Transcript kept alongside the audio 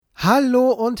Hallo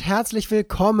und herzlich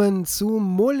willkommen zu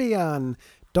Mullian,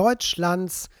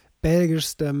 Deutschlands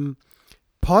belgischstem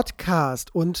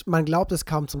Podcast. Und man glaubt es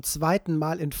kaum, zum zweiten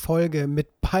Mal in Folge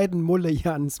mit beiden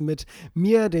Mullians, mit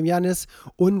mir, dem Jannis,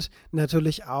 und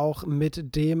natürlich auch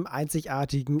mit dem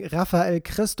einzigartigen Raphael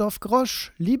Christoph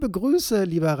Grosch. Liebe Grüße,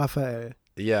 lieber Raphael.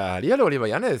 Ja, hallo, lieber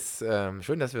Jannis.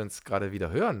 Schön, dass wir uns gerade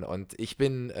wieder hören. Und ich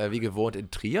bin wie gewohnt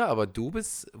in Trier, aber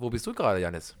wo bist du gerade,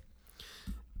 Jannis?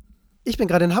 Ich bin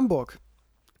gerade in Hamburg.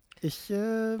 Ich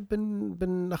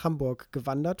bin nach Hamburg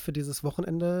gewandert für dieses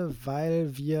Wochenende,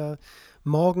 weil wir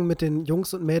morgen mit den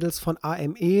Jungs und Mädels von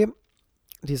AME,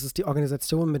 dies ist die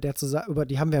Organisation, über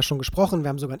die haben wir ja schon gesprochen, wir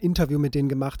haben sogar ein Interview mit denen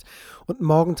gemacht, und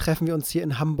morgen treffen wir uns hier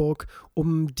in Hamburg,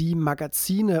 um die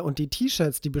Magazine und die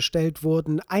T-Shirts, die bestellt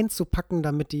wurden, einzupacken,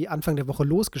 damit die Anfang der Woche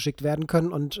losgeschickt werden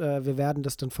können, und wir werden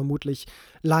das dann vermutlich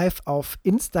live auf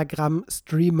Instagram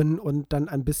streamen und dann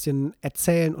ein bisschen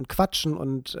erzählen und quatschen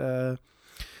und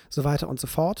so weiter und so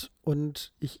fort.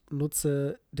 Und ich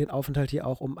nutze den Aufenthalt hier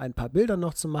auch, um ein paar Bilder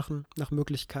noch zu machen, nach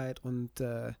Möglichkeit. Und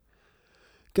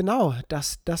genau,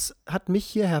 das hat mich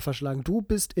hierher verschlagen. Du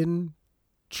bist in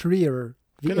Trier,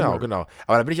 wie Genau, immer. genau.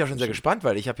 Aber da bin ich auch schon Sehr sehr schön. gespannt,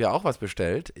 weil ich habe ja auch was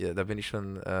bestellt. Ja, da bin ich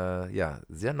schon ja,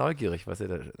 sehr neugierig, was ihr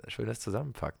da Schönes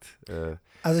zusammenpackt.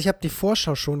 Also ich habe die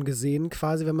Vorschau schon gesehen,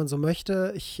 quasi, wenn man so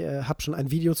möchte. Ich habe schon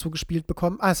ein Video zugespielt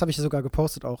bekommen. Das habe ich sogar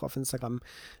gepostet auch auf Instagram.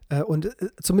 Und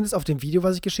zumindest auf dem Video,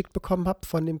 was ich geschickt bekommen habe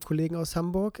von dem Kollegen aus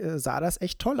Hamburg, sah das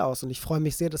echt toll aus. Und ich freue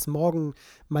mich sehr, das morgen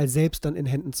mal selbst dann in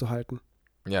Händen zu halten.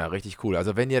 Ja, richtig cool.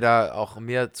 Also wenn ihr da auch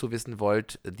mehr zu wissen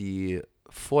wollt, die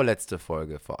vorletzte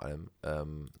Folge vor allem,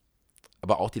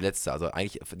 aber auch die letzte, also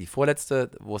eigentlich die vorletzte,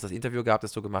 wo es das Interview gab,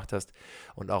 das du gemacht hast,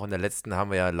 und auch in der letzten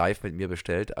haben wir ja live mit mir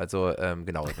bestellt. Also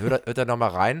genau, hört da nochmal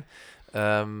rein.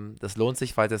 Das lohnt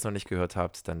sich, falls ihr es noch nicht gehört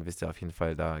habt, dann wisst ihr auf jeden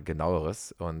Fall da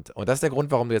genaueres. Und das ist der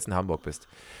Grund, warum du jetzt in Hamburg bist.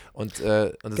 Und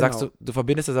du sagst, Genau. du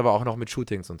verbindest das aber auch noch mit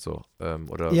Shootings und so,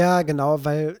 oder? Ja, genau,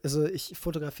 weil also ich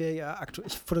fotografiere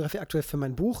aktuell für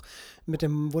mein Buch mit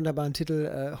dem wunderbaren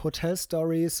Titel Hotel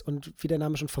Stories, und wie der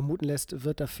Name schon vermuten lässt,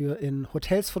 wird dafür in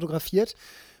Hotels fotografiert.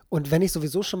 Und wenn ich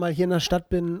sowieso schon mal hier in der Stadt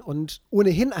bin und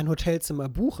ohnehin ein Hotelzimmer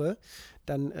buche,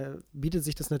 dann bietet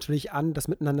sich das natürlich an, das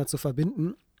miteinander zu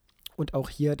verbinden und auch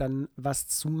hier dann was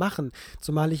zu machen.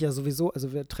 Zumal ich ja sowieso,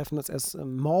 also wir treffen uns erst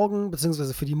morgen,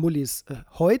 beziehungsweise für die Mullis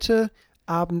heute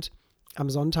Abend am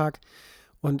Sonntag.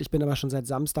 Und ich bin aber schon seit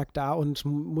Samstag da und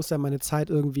muss ja meine Zeit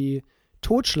irgendwie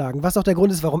totschlagen. Was auch der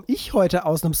Grund ist, warum ich heute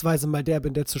ausnahmsweise mal der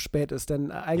bin, der zu spät ist. Denn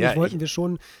Ja, eigentlich wollten wir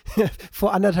schon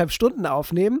vor 1,5 Stunden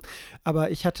aufnehmen. Aber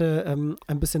ich hatte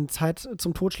ein bisschen Zeit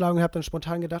zum Totschlagen und habe dann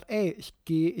spontan gedacht, ey, ich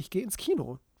geh ins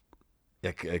Kino.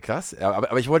 Ja, krass. Ja,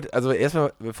 aber ich wollte, also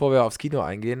erstmal, bevor wir aufs Kino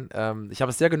eingehen, ich habe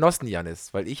es sehr genossen,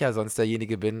 Janis, weil ich ja sonst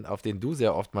derjenige bin, auf den du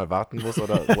sehr oft mal warten musst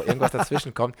oder wo irgendwas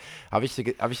dazwischen kommt, hab ich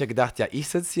ja gedacht, ja, ich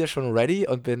sitze hier schon ready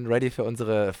und bin ready für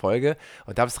unsere Folge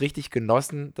und habe es richtig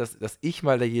genossen, dass ich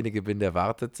mal derjenige bin, der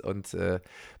wartet, und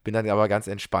bin dann aber ganz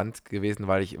entspannt gewesen,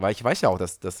 weil ich weiß ja auch,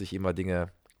 dass sich immer Dinge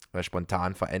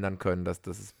spontan verändern können, dass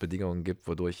es Bedingungen gibt,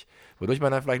 wodurch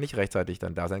man dann vielleicht nicht rechtzeitig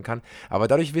dann da sein kann. Aber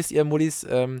dadurch wisst ihr, Mullis,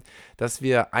 dass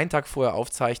wir einen Tag vorher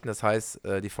aufzeichnen. Das heißt,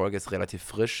 die Folge ist relativ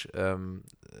frisch,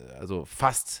 also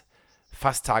fast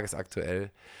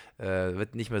tagesaktuell.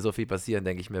 Wird nicht mehr so viel passieren,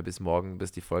 denke ich mir, bis morgen,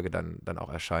 bis die Folge dann auch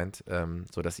erscheint,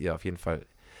 sodass ihr auf jeden Fall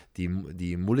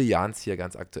die Mullians hier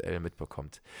ganz aktuell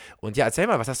mitbekommt. Und ja, erzähl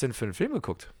mal, was hast du denn für einen Film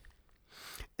geguckt?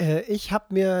 Ich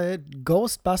habe mir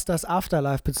Ghostbusters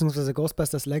Afterlife, beziehungsweise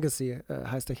Ghostbusters Legacy,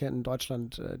 heißt der hier in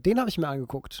Deutschland, den habe ich mir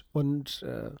angeguckt. Und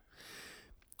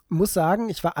muss sagen,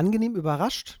 ich war angenehm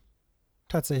überrascht,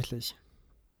 tatsächlich.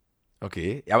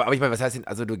 Okay, ja, aber ich meine, was heißt denn,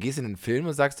 also du gehst in den Film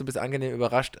und sagst, du bist angenehm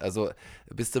überrascht, also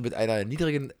bist du mit einer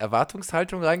niedrigen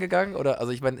Erwartungshaltung reingegangen, oder,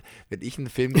 also ich meine, wenn ich in einen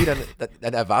Film gehe,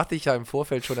 dann erwarte ich ja im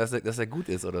Vorfeld schon, dass er gut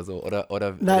ist oder so, oder,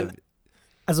 Nein,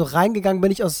 also reingegangen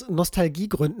bin ich aus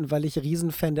Nostalgiegründen, weil ich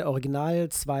Riesenfan der Original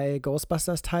 2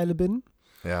 Ghostbusters-Teile bin.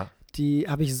 ja, Die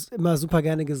habe ich immer super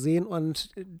gerne gesehen, und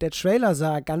der Trailer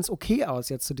sah ganz okay aus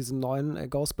jetzt zu diesem neuen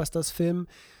Ghostbusters-Film.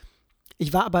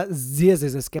 Ich war aber sehr, sehr,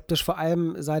 sehr skeptisch, vor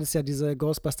allem seit es ja diese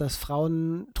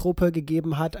Ghostbusters-Frauentruppe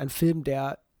gegeben hat. Ein Film,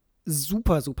 der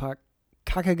super, super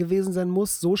kacke gewesen sein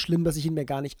muss. So schlimm, dass ich ihn mir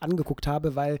gar nicht angeguckt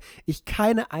habe, weil ich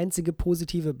keine einzige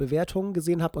positive Bewertung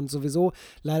gesehen habe und sowieso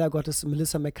leider Gottes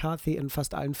Melissa McCarthy in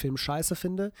fast allen Filmen scheiße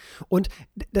finde. Und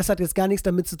das hat jetzt gar nichts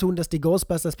damit zu tun, dass die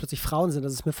Ghostbusters plötzlich Frauen sind.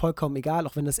 Das ist mir vollkommen egal,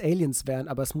 auch wenn das Aliens wären.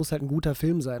 Aber es muss halt ein guter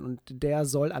Film sein. Und der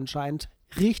soll anscheinend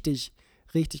richtig,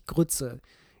 richtig Grütze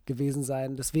gewesen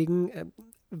sein. Deswegen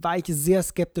war ich sehr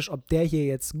skeptisch, ob der hier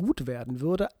jetzt gut werden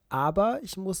würde. Aber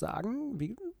ich muss sagen,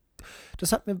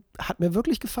 das hat mir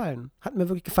wirklich gefallen. Hat mir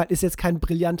wirklich gefallen. Ist jetzt kein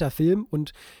brillanter Film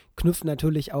und knüpft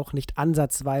natürlich auch nicht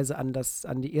ansatzweise an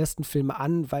die ersten Filme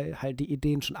an, weil halt die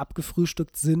Ideen schon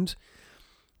abgefrühstückt sind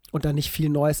und da nicht viel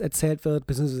Neues erzählt wird,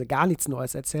 beziehungsweise gar nichts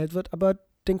Neues erzählt wird, aber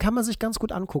den kann man sich ganz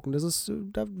gut angucken.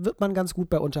 Da wird man ganz gut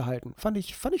bei unterhalten. Fand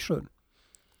ich schön.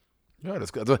 Ja,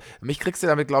 also mich kriegst du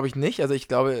damit, glaube ich, nicht. Also ich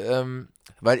glaube,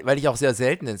 weil ich auch sehr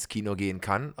selten ins Kino gehen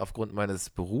kann, aufgrund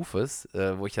meines Berufes,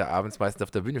 wo ich ja abends meistens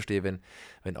auf der Bühne stehe,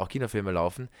 wenn auch Kinofilme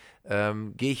laufen,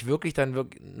 gehe ich wirklich dann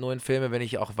nur in Filme, wenn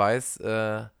ich auch weiß,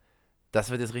 das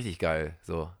wird jetzt richtig geil.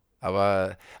 So.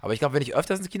 Aber ich glaube, wenn ich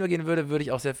öfters ins Kino gehen würde, würde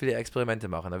ich auch sehr viele Experimente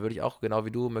machen. Da würde ich auch, genau wie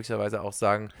du, möglicherweise auch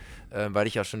sagen, weil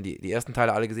ich ja schon die ersten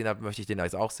Teile alle gesehen habe, möchte ich den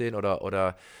jetzt auch sehen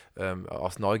oder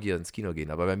aus Neugier ins Kino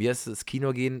gehen. Aber bei mir ist das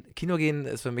Kinogehen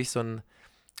ist für mich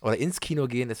oder ins Kino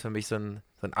gehen ist für mich so ein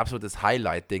absolutes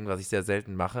Highlight-Ding, was ich sehr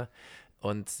selten mache.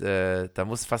 Und da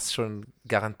muss fast schon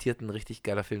garantiert ein richtig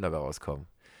geiler Film dabei rauskommen.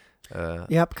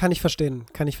 Ja, kann ich verstehen.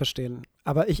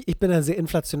 Aber ich bin ein sehr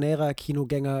inflationärer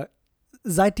Kinogänger.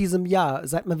 Seit diesem Jahr,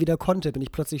 seit man wieder konnte, bin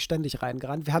ich plötzlich ständig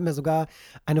reingerannt. Wir haben ja sogar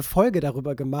eine Folge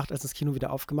darüber gemacht, als das Kino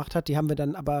wieder aufgemacht hat. Die haben wir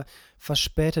dann aber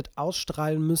verspätet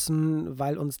ausstrahlen müssen,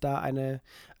 weil uns da eine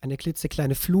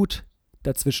klitzekleine Flut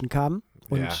dazwischen kam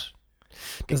und Ja.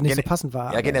 das nicht so passend war. Ja,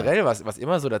 Aber generell, was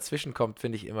immer so dazwischen kommt,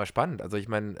 finde ich immer spannend. Also ich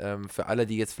meine, für alle,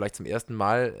 die jetzt vielleicht zum ersten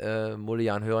Mal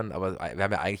Molian hören, aber wir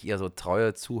haben ja eigentlich eher so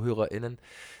treue ZuhörerInnen,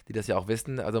 die das ja auch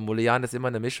wissen. Also Molian ist immer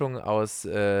eine Mischung aus,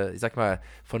 ich sag mal,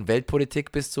 von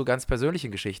Weltpolitik bis zu ganz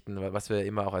persönlichen Geschichten, was wir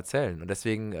immer auch erzählen. Und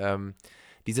deswegen,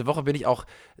 diese Woche bin ich auch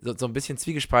so ein bisschen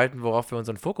zwiegespalten, worauf wir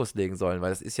unseren Fokus legen sollen,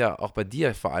 weil es ist ja auch bei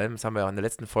dir vor allem, das haben wir ja auch in der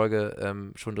letzten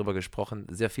Folge schon drüber gesprochen,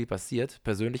 sehr viel passiert,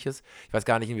 Persönliches. Ich weiß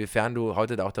gar nicht, inwiefern du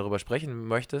heute da auch darüber sprechen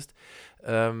möchtest.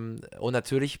 Und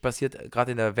natürlich passiert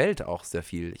gerade in der Welt auch sehr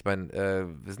viel. Ich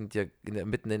meine, wir sind ja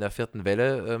mitten in der vierten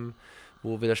Welle,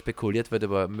 wo wieder spekuliert wird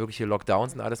über mögliche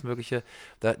Lockdowns und alles Mögliche.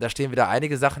 Da stehen wieder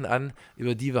einige Sachen an,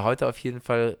 über die wir heute auf jeden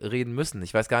Fall reden müssen.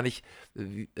 Ich weiß gar nicht,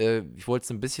 ich wollte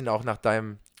es ein bisschen auch nach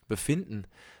deinem Befinden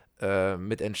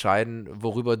mitentscheiden,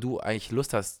 worüber du eigentlich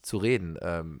Lust hast zu reden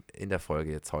in der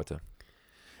Folge jetzt heute.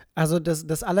 also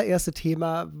das allererste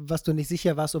Thema, was du nicht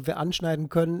sicher warst, ob wir anschneiden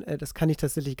können, das kann ich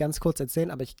tatsächlich ganz kurz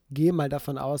erzählen, aber ich gehe mal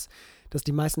davon aus, dass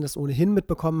die meisten das ohnehin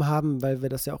mitbekommen haben, weil wir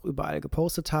das ja auch überall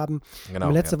gepostet haben. Wir Genau,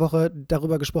 haben ja. letzte Woche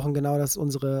darüber gesprochen, genau, dass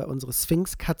unsere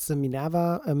Sphinx-Katze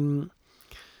Minerva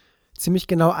ziemlich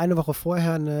genau eine Woche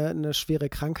vorher eine schwere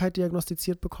Krankheit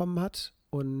diagnostiziert bekommen hat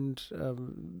und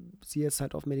sie jetzt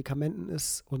halt auf Medikamenten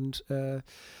ist und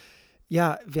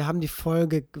ja, wir haben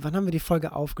wann haben wir die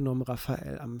Folge aufgenommen,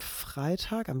 Raphael? Am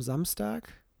Freitag, am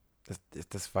Samstag?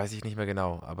 Das weiß ich nicht mehr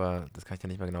genau, aber das kann ich dir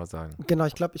nicht mehr genau sagen. Genau,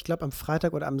 ich glaub am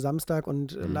Freitag oder am Samstag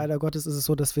und Mhm. leider Gottes ist es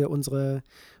so, dass wir unsere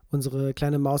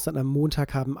kleine Maus dann am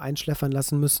Montag haben einschläfern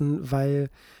lassen müssen, weil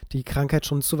die Krankheit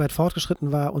schon zu weit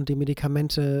fortgeschritten war und die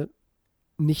Medikamente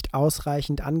nicht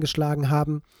ausreichend angeschlagen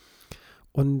haben.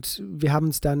 Und wir haben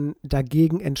uns dann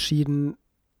dagegen entschieden,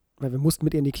 weil wir mussten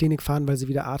mit ihr in die Klinik fahren, weil sie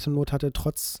wieder Atemnot hatte,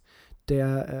 trotz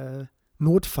der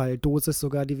Notfalldosis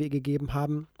sogar, die wir ihr gegeben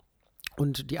haben.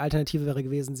 Und die Alternative wäre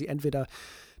gewesen, sie entweder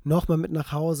nochmal mit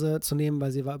nach Hause zu nehmen,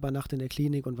 weil sie war über Nacht in der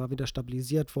Klinik und war wieder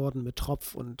stabilisiert worden mit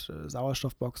Tropf und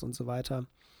Sauerstoffbox und so weiter.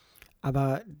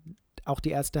 Aber auch die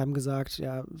Ärzte haben gesagt,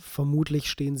 ja, vermutlich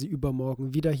stehen sie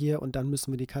übermorgen wieder hier und dann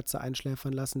müssen wir die Katze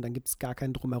einschläfern lassen, dann gibt es gar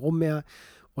kein Drumherum mehr.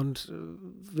 Und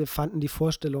wir fanden die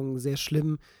Vorstellung sehr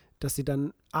schlimm, dass sie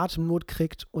dann Atemnot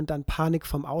kriegt und dann Panik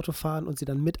vom Autofahren und sie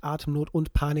dann mit Atemnot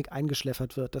und Panik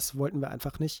eingeschläfert wird. Das wollten wir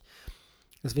einfach nicht.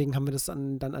 Deswegen haben wir das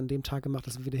dann an dem Tag gemacht,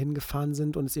 dass wir wieder hingefahren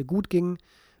sind und es ihr gut ging.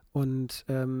 Und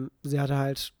sie hatte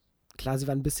halt, klar, sie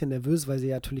war ein bisschen nervös, weil sie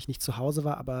ja natürlich nicht zu Hause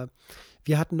war, aber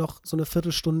wir hatten noch so eine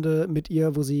Viertelstunde mit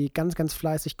ihr, wo sie ganz, ganz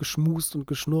fleißig geschmust und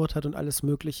geschnurrt hat und alles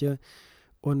Mögliche.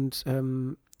 Und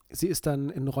sie ist dann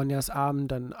in Ronjas Armen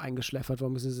dann eingeschläfert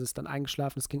worden, sie ist dann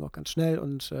eingeschlafen, das ging auch ganz schnell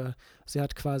und sie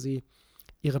hat quasi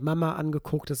ihre Mama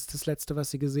angeguckt, das ist das Letzte,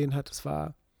 was sie gesehen hat. Das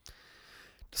war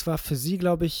für sie,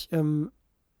 glaube ich,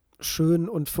 schön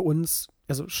und für uns,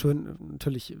 also schön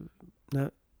natürlich,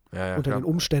 ne, Ja, ja, unter klar. den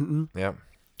Umständen Ja.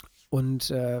 und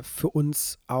für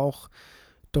uns auch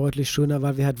deutlich schöner,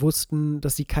 weil wir halt wussten,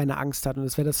 dass sie keine Angst hat und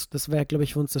das wäre, glaube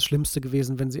ich, für uns das Schlimmste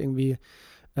gewesen, wenn sie irgendwie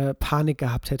Panik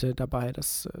gehabt hätte dabei.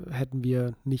 Das hätten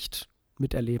wir nicht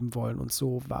miterleben wollen und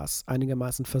so war es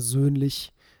einigermaßen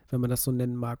versöhnlich, wenn man das so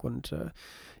nennen mag und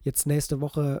jetzt nächste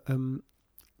Woche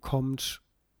kommt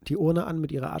die Urne an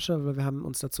mit ihrer Asche, weil wir haben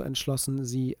uns dazu entschlossen,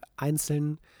 sie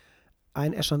einzeln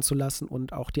einäschern zu lassen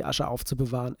und auch die Asche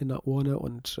aufzubewahren in der Urne.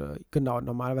 Und genau,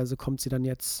 normalerweise kommt sie dann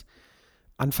jetzt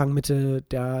Anfang, Mitte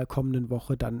der kommenden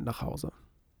Woche dann nach Hause.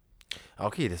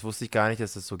 Okay, das wusste ich gar nicht,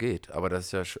 dass das so geht. Aber das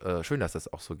ist ja schön, dass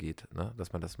das auch so geht, ne?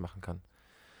 Dass man das machen kann.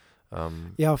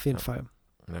 Ja, auf jeden Ja. Fall.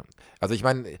 Ja. Also ich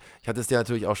meine, ich hatte es dir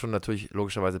natürlich auch schon natürlich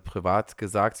logischerweise privat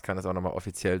gesagt, ich kann das auch nochmal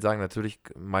offiziell sagen, natürlich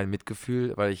mein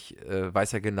Mitgefühl, weil ich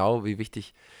weiß ja genau, wie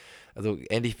wichtig, also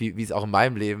ähnlich wie es auch in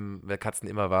meinem Leben bei Katzen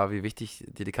immer war, wie wichtig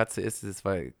dir die Katze ist, es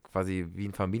war quasi wie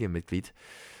ein Familienmitglied.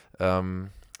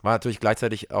 War natürlich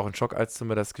gleichzeitig auch ein Schock, als du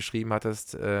mir das geschrieben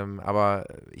hattest, aber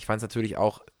ich fand es natürlich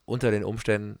auch unter den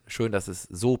Umständen schön, dass es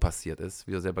so passiert ist,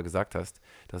 wie du selber gesagt hast,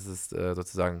 dass es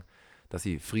sozusagen, dass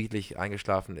sie friedlich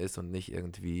eingeschlafen ist und nicht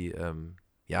irgendwie,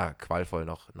 ja, qualvoll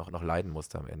noch leiden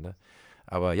musste am Ende.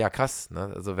 Aber ja, krass,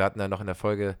 ne? Also wir hatten ja noch in der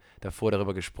Folge davor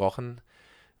darüber gesprochen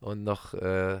und noch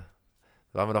waren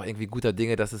wir noch irgendwie guter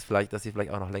Dinge, dass sie vielleicht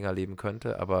auch noch länger leben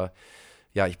könnte. Aber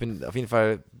ja, ich bin auf jeden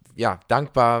Fall ja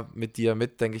dankbar mit dir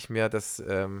denke ich mir, dass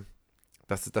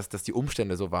die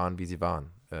Umstände so waren, wie sie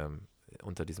waren,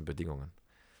 unter diesen Bedingungen.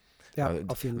 Ja,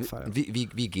 auf jeden Fall.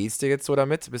 Wie gehst du jetzt so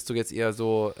damit? Bist du jetzt eher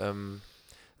so,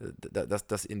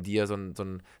 dass in dir so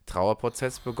ein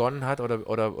Trauerprozess begonnen hat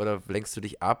oder lenkst du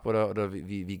dich ab oder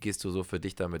wie gehst du so für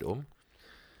dich damit um?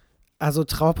 Also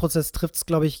Trauerprozess trifft es,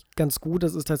 glaube ich, ganz gut.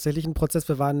 Es ist tatsächlich ein Prozess.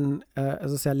 Wir waren,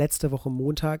 es ist ja letzte Woche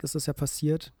Montag ist es ja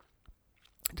passiert.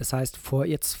 Das heißt,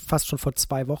 jetzt fast schon vor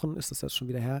 2 Wochen ist das jetzt schon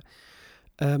wieder her.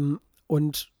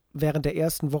 Und während der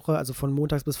ersten Woche, also von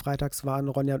montags bis freitags, waren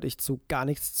Ronja und ich zu gar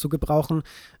nichts zu gebrauchen.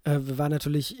 Wir waren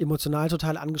natürlich emotional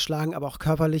total angeschlagen, aber auch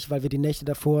körperlich, weil wir die Nächte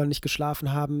davor nicht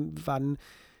geschlafen haben, waren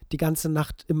die ganze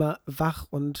Nacht immer wach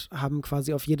und haben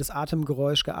quasi auf jedes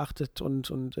Atemgeräusch geachtet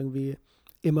und irgendwie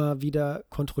immer wieder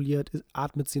kontrolliert,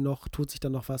 atmet sie noch, tut sich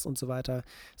dann noch was und so weiter.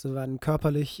 Also wir waren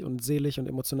körperlich und seelisch und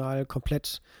emotional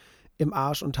komplett im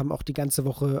Arsch und haben auch die ganze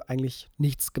Woche eigentlich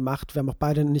nichts gemacht. Wir haben auch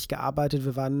beide nicht gearbeitet.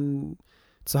 Wir waren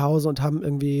zu Hause und haben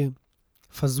irgendwie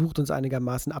versucht, uns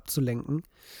einigermaßen abzulenken.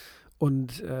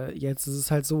 Und jetzt ist es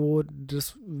halt so,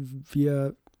 dass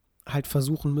wir halt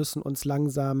versuchen müssen, uns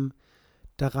langsam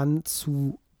daran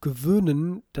zu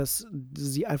gewöhnen, dass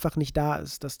sie einfach nicht da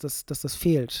ist, dass das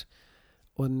fehlt.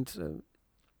 Und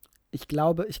ich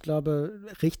glaube,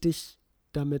 richtig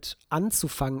damit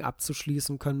anzufangen,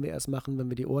 abzuschließen, können wir erst machen, wenn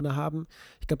wir die Urne haben.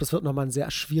 Ich glaube, das wird nochmal ein sehr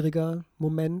schwieriger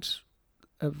Moment,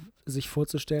 sich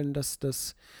vorzustellen,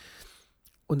 dass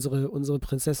unsere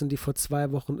Prinzessin, die vor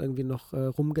 2 Wochen irgendwie noch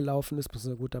rumgelaufen ist,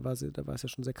 na gut, da war es ja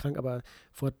schon sehr krank, aber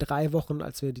vor 3 Wochen,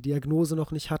 als wir die Diagnose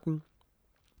noch nicht hatten,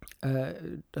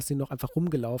 dass sie noch einfach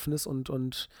rumgelaufen ist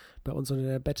und bei uns unter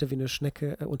der Bette wie eine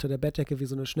Schnecke, unter der Bettdecke wie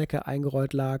so eine Schnecke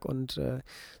eingerollt lag und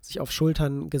sich auf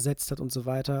Schultern gesetzt hat und so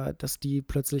weiter, dass die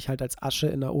plötzlich halt als Asche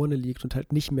in der Urne liegt und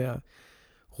halt nicht mehr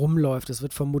rumläuft. Das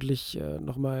wird vermutlich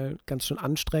nochmal ganz schön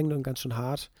anstrengend und ganz schön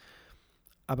hart.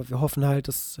 Aber wir hoffen halt,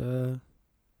 dass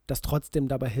das trotzdem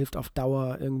dabei hilft, auf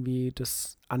Dauer irgendwie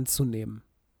das anzunehmen.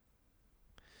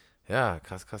 Ja,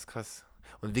 krass, krass, krass.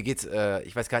 Und wie geht's,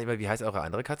 ich weiß gar nicht mehr, wie heißt eure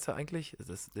andere Katze eigentlich?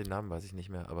 Den Namen weiß ich nicht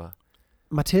mehr, aber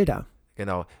Mathilda.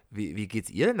 genau. Wie geht's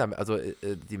ihr denn damit? Also,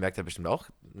 die merkt ja bestimmt auch,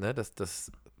 ne,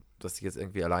 dass sie jetzt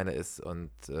irgendwie alleine ist.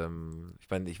 Und ich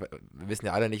meine, wir wissen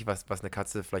ja alle nicht, was eine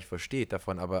Katze vielleicht versteht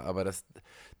davon, aber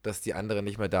dass die andere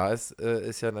nicht mehr da ist,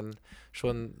 ist ja dann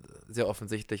schon sehr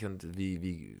offensichtlich. Und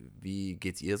wie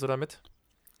geht's ihr so damit?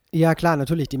 Ja, klar,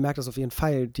 natürlich, die merkt das auf jeden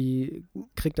Fall. Die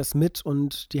kriegt das mit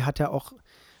und die hat ja auch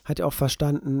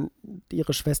verstanden,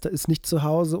 ihre Schwester ist nicht zu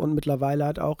Hause und mittlerweile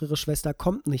hat auch ihre Schwester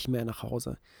kommt nicht mehr nach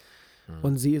Hause. Hm.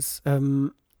 Und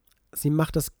sie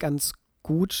macht das ganz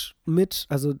gut mit,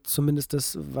 also zumindest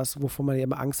das, wovon man ja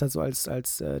immer Angst hat, so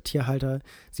als Tierhalter.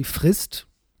 Sie frisst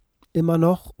immer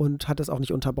noch und hat das auch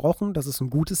nicht unterbrochen. Das ist ein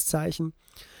gutes Zeichen.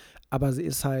 Aber sie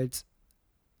ist halt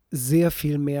sehr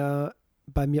viel mehr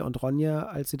bei mir und Ronja,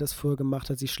 als sie das früher gemacht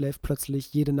hat. Sie schläft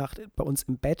plötzlich jede Nacht bei uns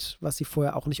im Bett, was sie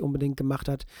vorher auch nicht unbedingt gemacht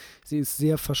hat. Sie ist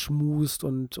sehr verschmust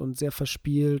und sehr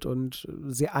verspielt und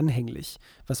sehr anhänglich,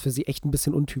 was für sie echt ein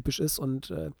bisschen untypisch ist.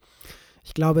 Und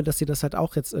ich glaube, dass sie das halt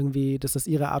auch jetzt irgendwie, dass das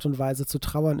ihre Art und Weise zu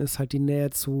trauern ist, halt die Nähe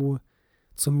zu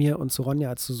mir und zu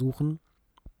Ronja zu suchen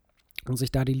und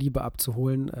sich da die Liebe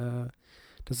abzuholen.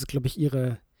 Das ist, glaube ich,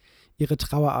 ihre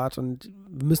Trauerart. Und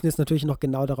wir müssen jetzt natürlich noch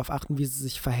genau darauf achten, wie sie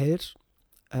sich verhält.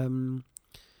 Ähm,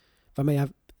 weil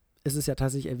es ist ja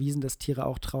tatsächlich erwiesen, dass Tiere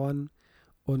auch trauern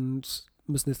und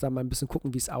müssen jetzt da mal ein bisschen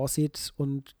gucken, wie es aussieht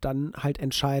und dann halt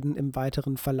entscheiden im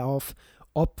weiteren Verlauf,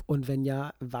 ob und wenn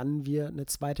ja, wann wir eine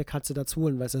zweite Katze dazu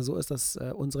holen, weil es ja so ist, dass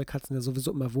unsere Katzen ja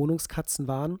sowieso immer Wohnungskatzen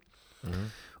waren.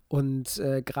 Mhm. Und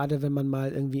gerade wenn man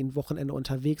mal irgendwie ein Wochenende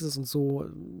unterwegs ist und so,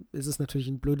 ist es natürlich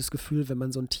ein blödes Gefühl, wenn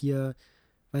man so ein Tier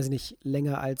weiß ich nicht,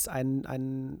 länger als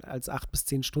als 8 bis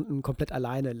 10 Stunden komplett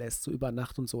alleine lässt, so über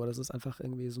Nacht und so. Das ist einfach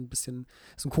irgendwie so ein bisschen,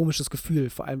 so ein komisches Gefühl,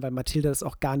 vor allem, weil Mathilda das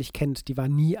auch gar nicht kennt. Die war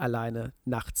nie alleine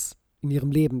nachts in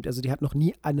ihrem Leben. Also die hat noch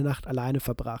nie eine Nacht alleine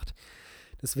verbracht.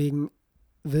 Deswegen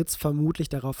wird es vermutlich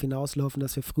darauf hinauslaufen,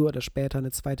 dass wir früher oder später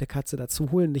eine zweite Katze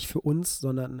dazu holen. Nicht für uns,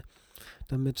 sondern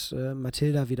damit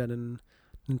Mathilda wieder einen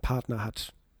Partner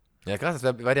hat. Ja, krass,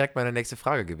 das wär direkt meine nächste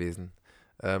Frage gewesen.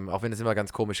 Auch wenn es immer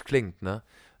ganz komisch klingt, ne?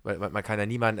 Weil man kann ja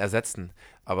niemanden ersetzen.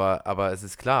 Aber es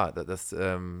ist klar, dass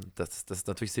es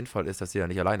natürlich sinnvoll ist, dass sie ja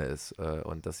nicht alleine ist.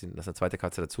 Und dass eine zweite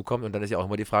Katze dazukommt. Und dann ist ja auch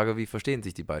immer die Frage, wie verstehen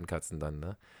sich die beiden Katzen dann,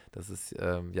 ne? Das ist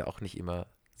ja auch nicht immer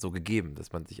so gegeben,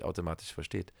 dass man sich automatisch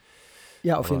versteht.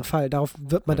 Ja, auf jeden Aber Fall. Darauf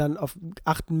wird man ja, dann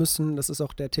achten müssen. Das ist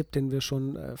auch der Tipp, den wir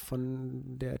schon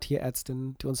von der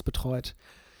Tierärztin, die uns betreut,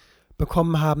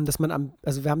 bekommen haben, dass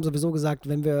also wir haben sowieso gesagt,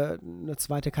 wenn wir eine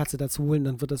zweite Katze dazu holen,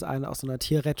 dann wird das eine aus so einer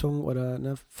Tierrettung oder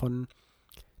ne, von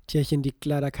Tierchen, die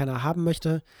leider keiner haben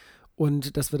möchte.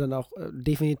 Und dass wir dann auch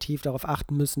definitiv darauf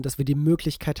achten müssen, dass wir die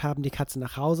Möglichkeit haben, die Katze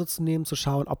nach Hause zu nehmen, zu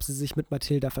schauen, ob sie sich mit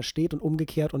Mathilda versteht und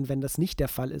umgekehrt. Und wenn das nicht der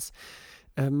Fall ist,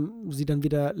 sie dann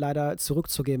wieder leider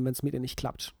zurückzugeben, wenn es mit ihr nicht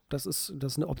klappt. Das ist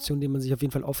eine Option, die man sich auf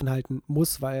jeden Fall offen halten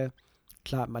muss, weil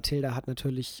klar, Mathilda hat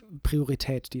natürlich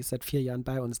Priorität. Die ist seit 4 Jahren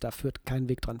bei uns. Da führt kein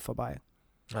Weg dran vorbei.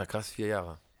 ah, krass, 4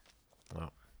 Jahre.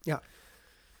 Ja, Ja,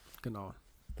 genau.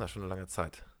 das ist schon eine lange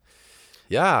Zeit.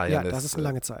 Ja, Ja, das Janis, ist eine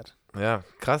lange Zeit. ja,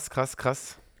 krass, krass,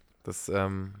 krass. Das,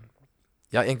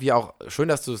 ja, irgendwie auch schön,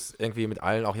 dass du es irgendwie mit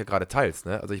allen auch hier gerade teilst,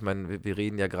 ne? Also ich meine, wir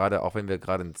reden ja gerade, auch wenn wir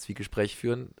gerade ein Zwiegespräch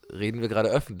führen, reden wir gerade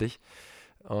öffentlich.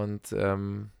 Und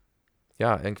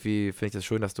ja, irgendwie finde ich das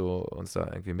schön, dass du uns da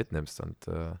irgendwie mitnimmst und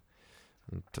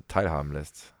teilhaben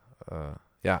lässt.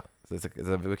 Ja, das ist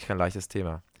ja wirklich kein leichtes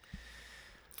Thema.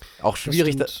 Auch Das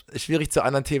schwierig, stimmt. schwierig zu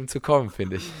anderen Themen zu kommen,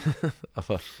 finde ich.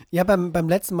 Aber Ja, beim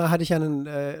letzten Mal hatte ich ja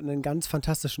einen ganz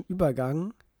fantastischen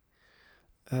Übergang.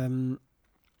 Ähm,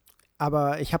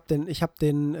 aber ich hab den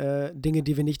Dinge,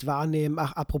 die wir nicht wahrnehmen,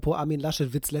 ach, apropos Armin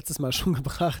Laschet-Witz letztes Mal schon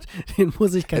gebracht. Den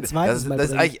muss ich kein zweites Mal das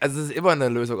ist bringen. eigentlich, also das ist immer eine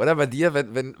Lösung, oder? Bei dir,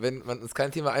 wenn man uns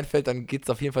kein Thema einfällt, dann geht es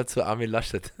auf jeden Fall zu Armin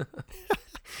Laschet.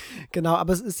 Genau,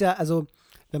 aber es ist ja, also,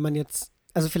 wenn man jetzt,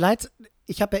 also vielleicht,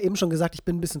 ich habe ja eben schon gesagt, ich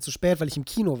bin ein bisschen zu spät, weil ich im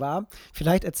Kino war.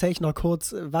 Vielleicht erzähle ich noch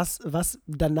kurz, was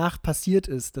danach passiert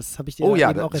ist. Das habe ich dir Oh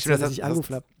ja, eben auch stimmt, erzählt, dass ich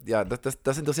angerufen habe. ja,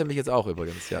 das interessiert mich jetzt auch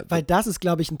übrigens. Ja, Weil das ist,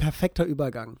 glaube ich, ein perfekter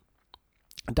Übergang.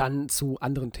 Dann zu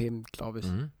anderen Themen, glaube ich.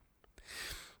 mhm.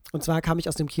 Und zwar kam ich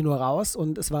aus dem Kino raus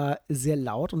und es war sehr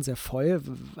laut und sehr voll,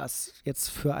 was jetzt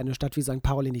für eine Stadt wie St.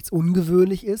 Pauli nichts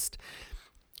ungewöhnlich ist.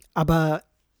 Aber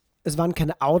es waren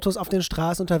keine Autos auf den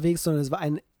Straßen unterwegs, sondern es war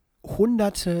ein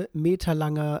hunderte Meter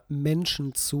langer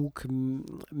Menschenzug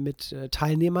mit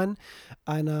Teilnehmern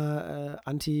einer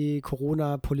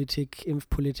Anti-Corona-Politik,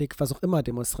 Impfpolitik, was auch immer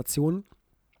Demonstration,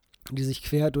 die sich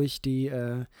quer durch die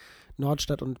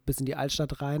Nordstadt und bis in die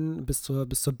Altstadt rein, bis zur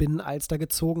Binnenalster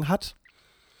gezogen hat.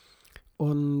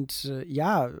 Und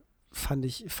ja, fand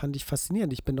ich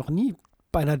faszinierend. Ich bin noch nie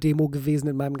bei einer Demo gewesen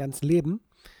in meinem ganzen Leben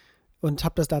und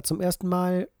habe das da zum ersten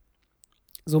Mal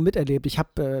so miterlebt. Ich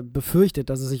habe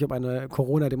befürchtet, dass es sich um eine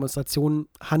Corona-Demonstration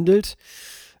handelt,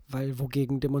 weil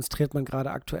wogegen demonstriert man gerade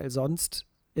aktuell sonst?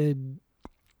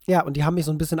 Ja, und die haben mich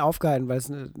so ein bisschen aufgehalten, weil es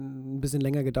ein bisschen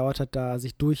länger gedauert hat, da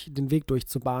sich den Weg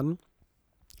durchzubahnen.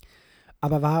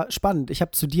 Aber war spannend. Ich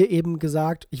habe zu dir eben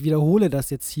gesagt, ich wiederhole das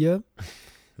jetzt hier.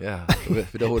 Ja,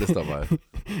 wiederhole es doch mal.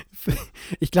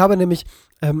 Ich glaube nämlich,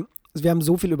 wir haben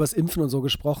so viel über das Impfen und so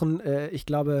gesprochen. Ich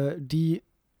glaube, die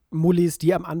Mullis,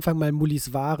 die am Anfang mal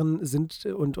Mullis waren, sind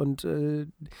und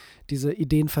diese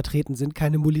Ideen vertreten, sind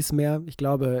keine Mullis mehr. Ich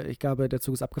glaube, der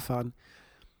Zug ist abgefahren.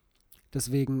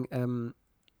 Deswegen,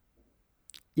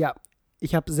 ja,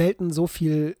 ich habe selten so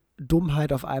viel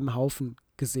Dummheit auf einem Haufen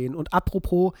gesehen. Und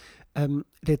apropos,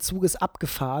 der Zug ist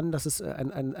abgefahren, das ist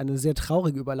eine sehr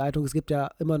traurige Überleitung. Es gibt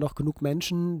ja immer noch genug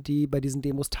Menschen, die bei diesen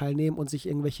Demos teilnehmen und sich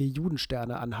irgendwelche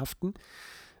Judensterne anhaften.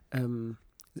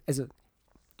 Also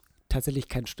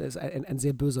tatsächlich ist ein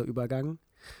sehr böser Übergang.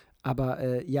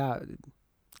 Aber ja,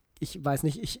 ich weiß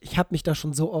nicht, ich habe mich da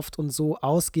schon so oft und so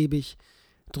ausgiebig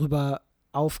drüber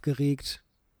aufgeregt,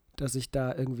 dass ich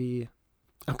da irgendwie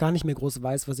auch gar nicht mehr groß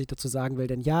weiß, was ich dazu sagen will.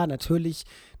 Denn ja, natürlich,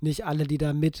 nicht alle, die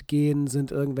da mitgehen, sind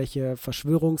irgendwelche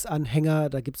Verschwörungsanhänger.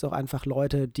 Da gibt es auch einfach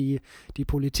Leute, die die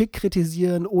Politik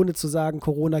kritisieren, ohne zu sagen,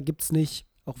 Corona gibt's nicht,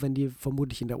 auch wenn die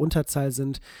vermutlich in der Unterzahl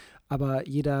sind. Aber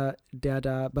jeder, der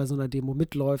da bei so einer Demo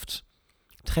mitläuft,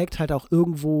 trägt halt auch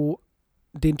irgendwo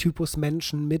den Typus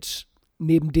Menschen mit,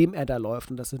 neben dem er da läuft.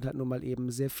 Und das sind halt nun mal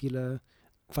eben sehr viele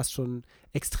fast schon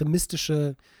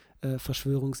extremistische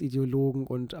Verschwörungsideologen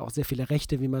und auch sehr viele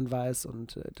Rechte, wie man weiß.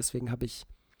 Und deswegen habe ich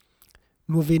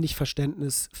nur wenig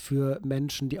Verständnis für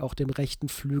Menschen, die auch dem rechten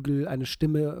Flügel eine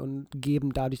Stimme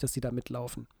geben, dadurch, dass sie da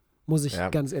mitlaufen. Muss ich Ja,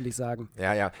 ganz ehrlich sagen.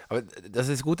 ja. Aber das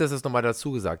ist gut, dass du es nochmal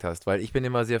dazu gesagt hast, weil ich bin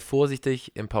immer sehr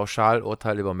vorsichtig im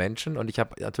Pauschalurteil über Menschen und ich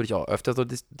habe natürlich auch öfter so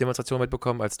Demonstrationen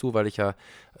mitbekommen als du, weil ich ja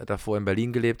davor in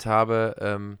Berlin gelebt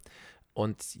habe.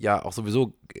 Und ja, auch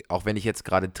sowieso, auch wenn ich jetzt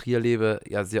gerade in Trier lebe,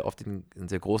 ja sehr oft in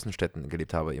sehr großen Städten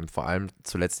gelebt habe, eben vor allem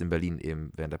zuletzt in Berlin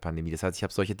eben während der Pandemie. Das heißt, ich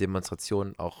habe solche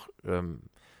Demonstrationen auch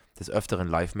des Öfteren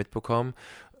live mitbekommen,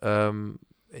 ähm,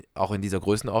 auch in dieser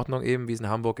Größenordnung eben, wie es in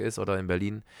Hamburg ist oder in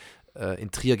Berlin.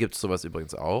 In Trier gibt es sowas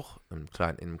übrigens auch, in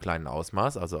einem kleinen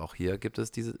Ausmaß. Also auch hier gibt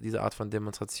es diese Art von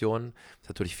Demonstrationen. Es ist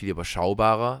natürlich viel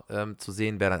überschaubarer zu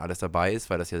sehen, wer dann alles dabei ist,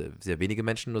 weil das ja sehr wenige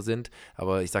Menschen nur sind.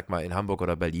 Aber ich sag mal, in Hamburg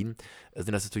oder Berlin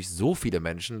sind das natürlich so viele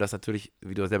Menschen, dass natürlich,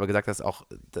 wie du selber gesagt hast, auch,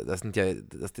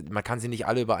 man kann sie nicht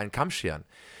alle über einen Kamm scheren.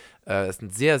 Es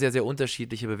sind sehr, sehr, sehr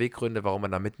unterschiedliche Beweggründe, warum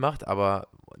man da mitmacht. Aber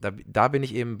da bin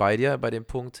ich eben bei dir, bei dem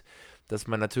Punkt, dass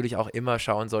man natürlich auch immer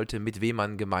schauen sollte, mit wem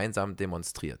man gemeinsam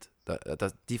demonstriert.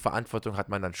 Die Verantwortung hat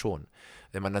man dann schon.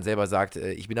 Wenn man dann selber sagt,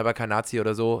 ich bin aber kein Nazi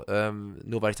oder so,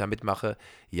 nur weil ich da mitmache,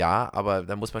 ja, aber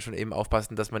da muss man schon eben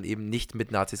aufpassen, dass man eben nicht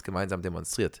mit Nazis gemeinsam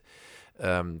demonstriert.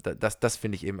 Das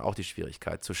finde ich eben auch die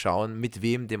Schwierigkeit, zu schauen, mit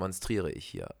wem demonstriere ich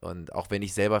hier. Und auch wenn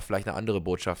ich selber vielleicht eine andere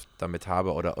Botschaft damit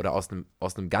habe oder aus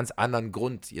einem ganz anderen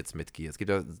Grund jetzt mitgehe. Es gibt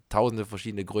ja tausende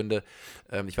verschiedene Gründe.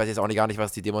 Ich weiß jetzt auch gar nicht,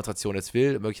 was die Demonstration jetzt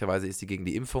will. Möglicherweise ist sie gegen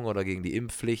die Impfung oder gegen die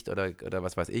Impfpflicht oder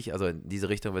was weiß ich. Also in diese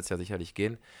Richtung wird es ja sicherlich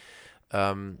gehen.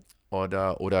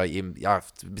 Oder eben, ja,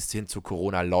 bis hin zu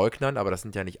Corona-Leugnern, aber das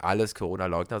sind ja nicht alles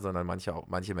Corona-Leugner, sondern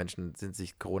manche Menschen sind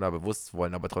sich Corona bewusst,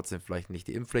 wollen aber trotzdem vielleicht nicht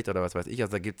die Impfpflicht oder was weiß ich.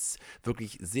 Also da gibt es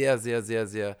wirklich sehr, sehr, sehr,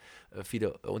 sehr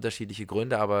viele unterschiedliche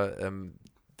Gründe, aber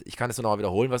ich kann es nur noch mal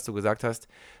wiederholen, was du gesagt hast.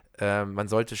 Man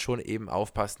sollte schon eben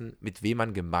aufpassen, mit wem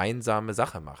man gemeinsame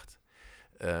Sache macht.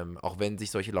 Auch wenn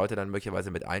sich solche Leute dann möglicherweise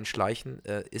mit einschleichen,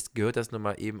 gehört das nun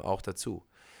mal eben auch dazu.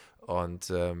 Und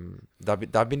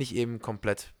da bin ich eben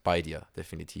komplett bei dir,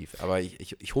 definitiv. Aber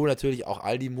ich hole natürlich auch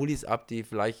all die Mullis ab, die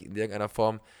vielleicht in irgendeiner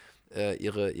Form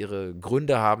ihre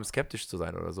Gründe haben, skeptisch zu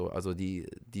sein oder so. Also die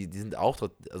sind auch,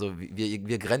 also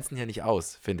wir grenzen hier nicht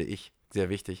aus, finde ich. Sehr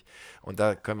wichtig. Und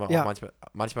da können wir auch Ja,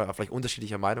 manchmal vielleicht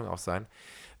unterschiedlicher Meinung auch sein.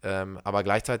 Aber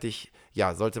gleichzeitig,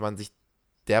 ja, sollte man sich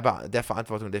der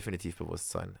Verantwortung definitiv bewusst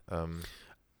sein.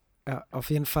 ja, auf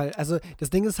jeden Fall. Also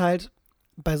das Ding ist halt,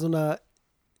 bei so einer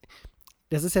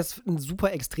das ist jetzt ein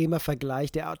super extremer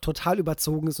Vergleich, der total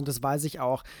überzogen ist und das weiß ich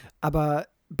auch. Aber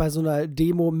bei so einer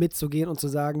Demo mitzugehen und zu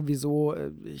sagen, wieso,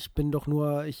 ich bin doch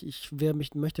nur,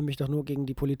 möchte mich doch nur gegen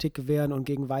die Politik wehren und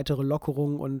gegen weitere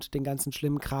Lockerungen und den ganzen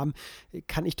schlimmen Kram,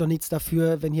 kann ich doch nichts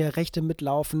dafür, wenn hier Rechte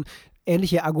mitlaufen.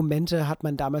 Ähnliche Argumente hat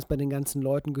man damals bei den ganzen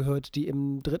Leuten gehört, die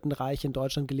im Dritten Reich in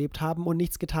Deutschland gelebt haben und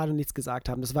nichts getan und nichts gesagt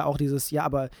haben. Das war auch dieses, ja,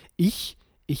 aber ich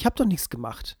habe doch nichts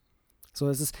gemacht.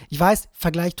 So, ich weiß,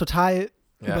 Vergleich total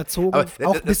Ja, überzogen, aber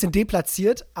auch ein bisschen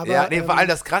deplatziert, aber ja, nee, vor allem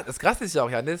das Krasse ist ja auch,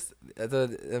 Janis, also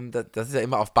das ist ja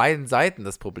immer auf beiden Seiten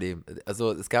das Problem.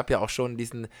 Also es gab ja auch schon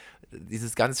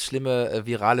dieses ganz schlimme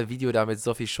virale Video da mit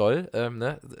Sophie Scholl,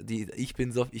 ne? Ich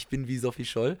bin wie Sophie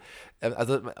Scholl.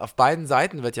 Also auf beiden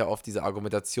Seiten wird ja oft diese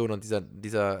Argumentation und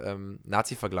dieser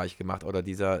Nazi-Vergleich gemacht oder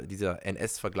dieser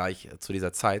NS-Vergleich zu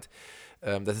dieser Zeit.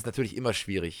 Das ist natürlich immer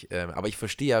schwierig, aber ich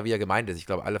verstehe ja, wie er gemeint ist. Ich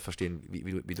glaube, alle verstehen,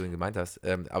 wie du ihn gemeint hast.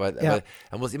 Aber ja,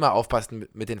 man muss immer aufpassen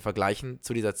mit den Vergleichen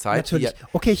zu dieser Zeit. natürlich.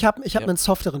 Okay, ich hab Ja, einen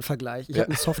softeren Vergleich. Ich ja,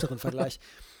 habe einen softeren Vergleich.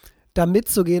 Da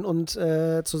mitzugehen und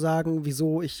zu sagen,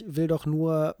 wieso, ich will doch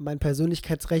nur mein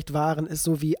Persönlichkeitsrecht wahren, ist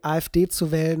so wie AfD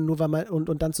zu wählen, nur weil man,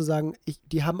 und dann zu sagen,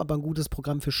 die haben aber ein gutes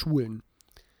Programm für Schulen.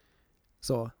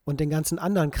 So, und den ganzen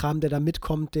anderen Kram, der da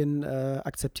mitkommt, den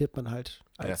akzeptiert man halt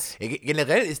ja. als. Ja,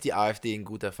 generell ist die AfD ein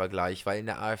guter Vergleich, weil in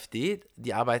der AfD,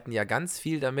 die arbeiten ja ganz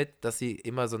viel damit, dass sie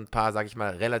immer so ein paar, sag ich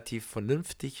mal, relativ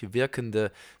vernünftig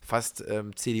wirkende, fast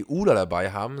CDUler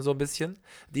dabei haben, so ein bisschen,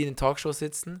 die in den Talkshows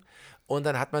sitzen. Und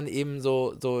dann hat man eben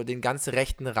so den ganz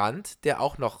rechten Rand, der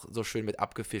auch noch so schön mit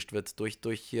abgefischt wird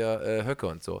durch hier Höcke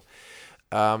und so.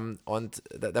 Und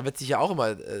da wird sich ja auch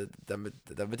immer,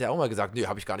 da wird ja auch immer gesagt, nee,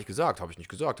 habe ich gar nicht gesagt, habe ich nicht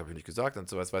gesagt und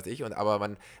so was weiß ich.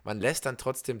 Aber man lässt dann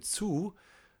trotzdem zu,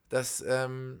 dass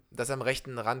am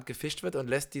rechten Rand gefischt wird und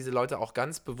lässt diese Leute auch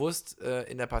ganz bewusst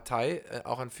in der Partei,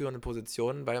 auch an führenden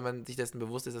Positionen, weil man sich dessen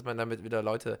bewusst ist, dass man damit wieder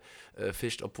Leute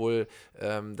fischt, obwohl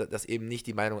das eben nicht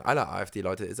die Meinung aller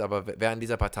AfD-Leute ist. Aber wer in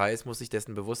dieser Partei ist, muss sich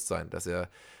dessen bewusst sein, dass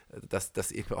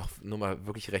eben auch nur mal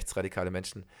wirklich rechtsradikale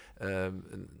Menschen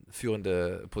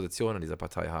führende Positionen in dieser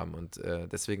Partei haben. Und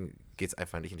deswegen geht es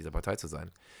einfach nicht, in dieser Partei zu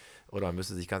sein. Oder man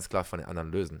müsste sich ganz klar von den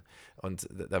anderen lösen. Und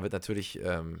da wird natürlich.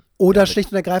 Oder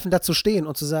schlicht und ergreifend dazu stehen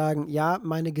und zu sagen, ja,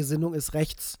 meine Gesinnung ist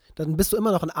rechts. Dann bist du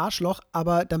immer noch ein Arschloch,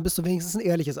 aber dann bist du wenigstens ein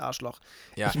ehrliches Arschloch.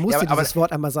 Ja, ich muss dir dieses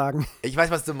Wort einmal sagen. Ich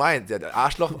weiß, was du meinst. Ja,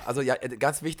 Arschloch, also ja,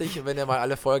 ganz wichtig, wenn ihr mal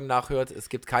alle Folgen nachhört, es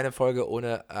gibt keine Folge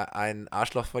ohne ein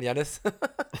Arschloch von Jannis.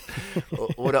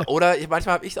 oder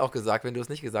manchmal habe ich es auch gesagt, wenn du es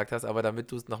nicht gesagt hast, aber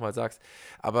damit du es nochmal sagst.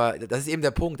 Aber das ist eben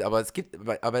der Punkt. Aber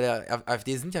der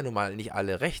AfD sind ja nun mal nicht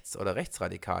alle rechts oder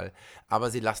rechtsradikal,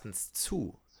 aber sie lassen es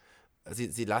zu.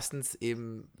 Sie lassen es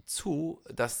eben zu,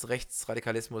 dass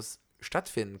Rechtsradikalismus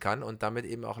stattfinden kann und damit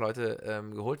eben auch Leute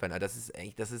geholt werden. Also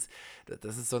das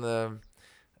ist so eine,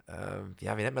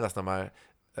 ja, wie nennt man das nochmal?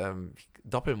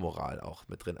 Doppelmoral auch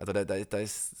mit drin. Also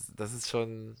das ist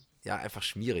schon, ja, einfach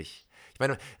schwierig. Ich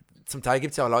meine, zum Teil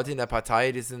gibt es ja auch Leute in der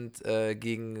Partei, die sind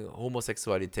gegen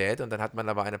Homosexualität und dann hat man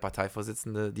aber eine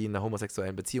Parteivorsitzende, die in einer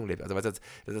homosexuellen Beziehung lebt. Also weißt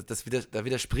du, da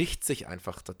widerspricht sich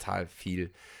einfach total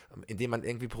viel, indem man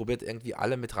irgendwie probiert, irgendwie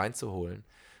alle mit reinzuholen.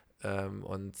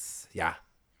 Und ja,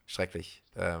 schrecklich.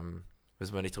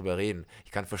 Müssen wir nicht drüber reden.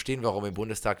 Ich kann verstehen, warum im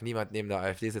Bundestag niemand neben der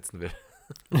AfD sitzen will.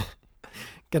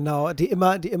 Genau, die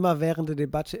immerwährende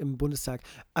Debatte im Bundestag.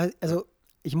 Also,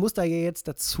 ich muss da ja jetzt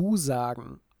dazu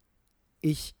sagen,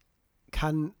 ich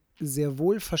kann sehr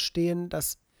wohl verstehen,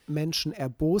 dass Menschen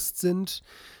erbost sind,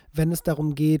 wenn es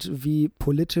darum geht, wie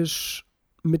politisch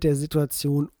mit der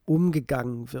Situation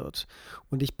umgegangen wird.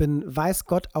 Und ich bin, weiß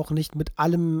Gott, auch nicht mit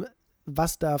allem,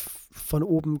 was da von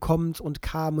oben kommt und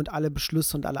kam und alle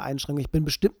Beschlüsse und alle Einschränkungen. Ich bin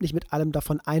bestimmt nicht mit allem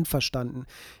davon einverstanden.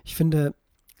 Ich finde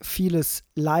vieles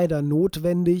leider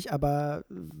notwendig, aber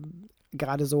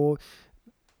gerade so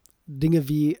Dinge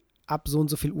wie ab so und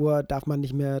so viel Uhr darf man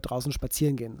nicht mehr draußen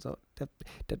spazieren gehen. So,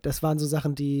 das waren so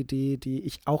Sachen, die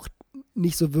ich auch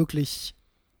nicht so wirklich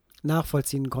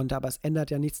nachvollziehen konnte. Aber es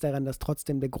ändert ja nichts daran, dass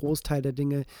trotzdem der Großteil der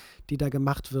Dinge, die da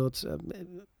gemacht wird,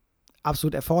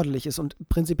 absolut erforderlich ist. Und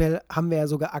prinzipiell haben wir ja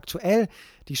sogar aktuell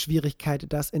die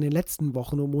Schwierigkeit, dass in den letzten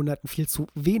Wochen und Monaten viel zu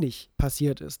wenig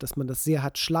passiert ist, dass man das sehr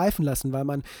hat schleifen lassen, weil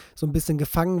man so ein bisschen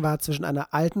gefangen war zwischen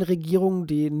einer alten Regierung,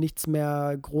 die nichts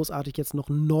mehr großartig jetzt noch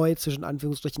neu zwischen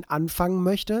Anführungsstrichen anfangen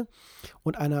möchte,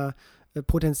 und einer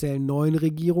potenziellen neuen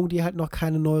Regierung, die halt noch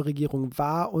keine neue Regierung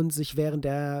war und sich während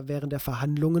der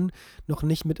Verhandlungen noch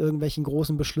nicht mit irgendwelchen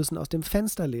großen Beschlüssen aus dem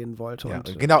Fenster lehnen wollte. Ja,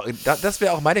 und, genau, das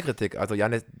wäre auch meine Kritik. Also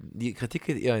Janne, die Kritik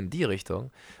geht eher in die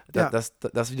Richtung, dass,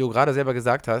 wie du gerade selber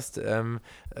gesagt hast,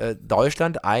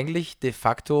 Deutschland eigentlich de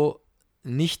facto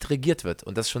nicht regiert wird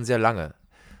und das schon sehr lange.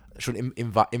 Schon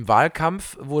im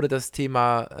Wahlkampf wurde das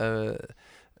Thema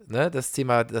das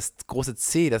große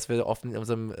C, das wir oft in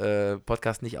unserem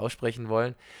Podcast nicht aussprechen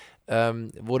wollen,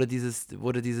 wurde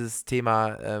dieses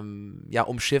Thema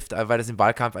umschifft, weil das im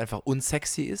Wahlkampf einfach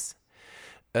unsexy ist.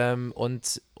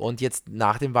 Und jetzt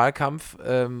nach dem Wahlkampf,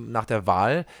 nach der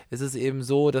Wahl, ist es eben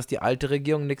so, dass die alte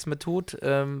Regierung nichts mehr tut,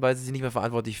 weil sie sich nicht mehr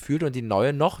verantwortlich fühlt und die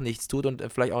neue noch nichts tut und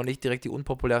vielleicht auch nicht direkt die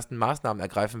unpopulärsten Maßnahmen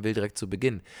ergreifen will, direkt zu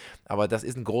Beginn. Aber das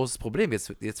ist ein großes Problem.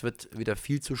 Jetzt wird wieder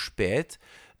viel zu spät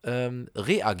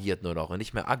reagiert nur noch und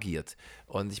nicht mehr agiert.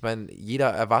 Und ich meine, jeder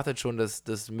erwartet schon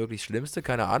das möglichst Schlimmste,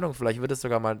 keine Ahnung, vielleicht wird es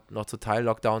sogar mal noch zu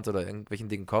Teil-Lockdowns oder irgendwelchen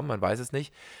Dingen kommen, man weiß es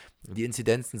nicht. Die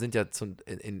Inzidenzen sind ja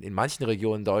in manchen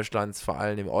Regionen Deutschlands, vor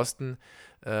allem im Osten,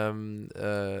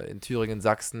 in Thüringen,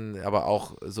 Sachsen, aber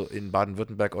auch so in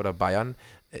Baden-Württemberg oder Bayern,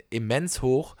 immens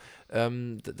hoch,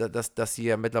 dass sie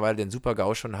ja mittlerweile den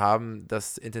Super-GAU schon haben,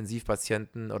 dass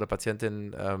Intensivpatienten oder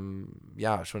Patientinnen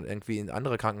schon irgendwie in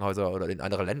andere Krankenhäuser oder in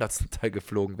andere Länder zum Teil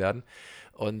geflogen werden.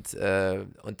 Und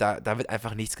da wird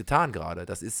einfach nichts getan gerade.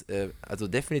 Das ist also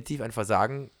definitiv ein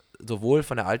Versagen, sowohl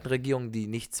von der alten Regierung, die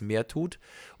nichts mehr tut,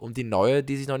 und die neue,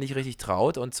 die sich noch nicht richtig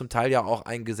traut und zum Teil ja auch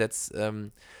ein Gesetz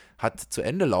hat zu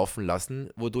Ende laufen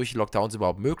lassen, wodurch Lockdowns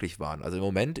überhaupt möglich waren. Also im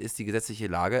Moment ist die gesetzliche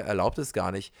Lage, erlaubt es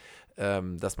gar nicht,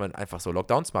 dass man einfach so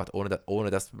Lockdowns macht, ohne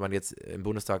dass man jetzt im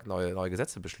Bundestag neue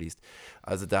Gesetze beschließt.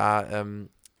 Also das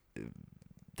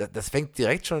fängt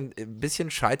direkt schon ein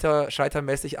bisschen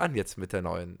scheitermäßig an jetzt mit der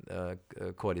neuen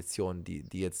Koalition, die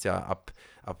jetzt ja ab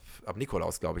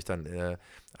Nikolaus, glaube ich, dann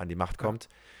an die Macht kommt.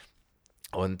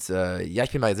 Und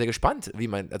ich bin mal sehr gespannt,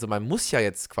 man muss ja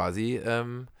jetzt quasi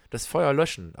das Feuer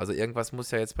löschen. Also irgendwas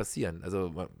muss ja jetzt passieren.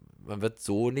 Also man wird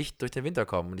so nicht durch den Winter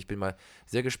kommen. Und ich bin mal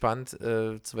sehr gespannt,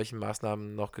 zu welchen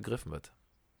Maßnahmen noch gegriffen wird.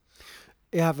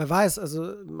 Ja, wer weiß,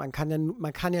 also man kann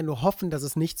ja nur hoffen, dass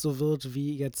es nicht so wird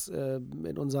wie jetzt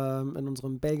in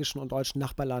unserem belgischen und deutschen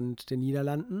Nachbarland, den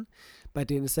Niederlanden. Bei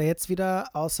denen ist ja jetzt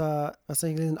wieder außer, was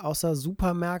habe ich gelesen, außer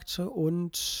Supermärkte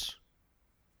und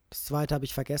das zweite habe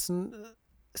ich vergessen,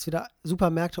 ist wieder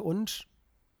Supermärkte und,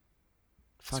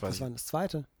 Das fuck, weiß was ich, war denn das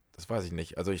zweite? das weiß ich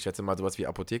nicht. Also ich schätze mal sowas wie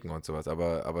Apotheken und sowas,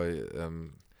 aber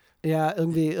Ja,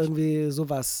 irgendwie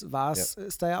sowas war ja, es,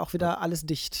 ist da ja auch wieder alles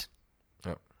dicht.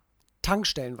 ja.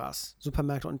 Tankstellen war es,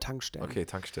 Supermärkte und Tankstellen. Okay,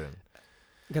 Tankstellen.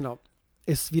 Genau.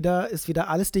 Ist wieder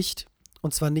alles dicht.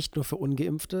 Und zwar nicht nur für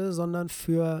Ungeimpfte, sondern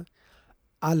für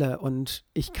alle. Und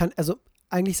ich kann, also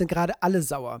eigentlich sind gerade alle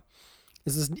sauer.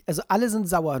 Also alle sind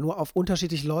sauer, nur auf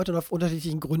unterschiedliche Leute und auf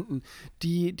unterschiedlichen Gründen.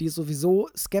 Die sowieso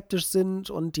skeptisch sind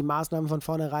und die Maßnahmen von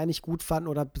vornherein nicht gut fanden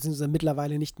oder beziehungsweise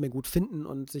mittlerweile nicht mehr gut finden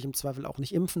und sich im Zweifel auch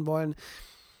nicht impfen wollen.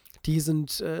 Die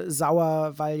sind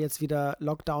sauer, weil jetzt wieder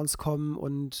Lockdowns kommen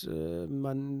und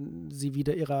man sie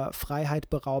wieder ihrer Freiheit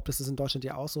beraubt. Das ist in Deutschland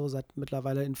ja auch so, seit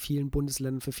mittlerweile in vielen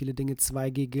Bundesländern für viele Dinge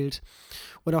 2G gilt.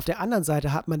 Und auf der anderen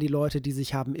Seite hat man die Leute, die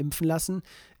sich haben impfen lassen,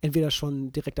 entweder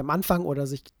schon direkt am Anfang oder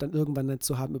sich dann irgendwann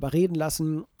dazu haben überreden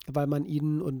lassen, weil man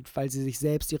ihnen und weil sie sich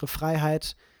selbst ihre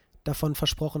Freiheit davon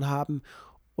versprochen haben.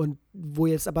 Und wo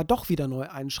jetzt aber doch wieder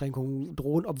neue Einschränkungen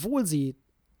drohen, obwohl sie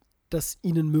das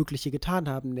ihnen Mögliche getan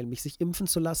haben, nämlich sich impfen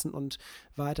zu lassen und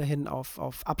weiterhin auf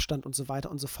Abstand und so weiter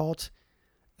und so fort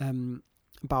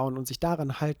bauen und sich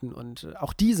daran halten. Und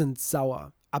auch die sind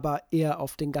sauer, aber eher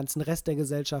auf den ganzen Rest der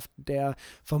Gesellschaft, der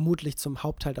vermutlich zum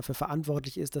Hauptteil dafür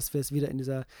verantwortlich ist, dass wir es wieder in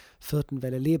dieser vierten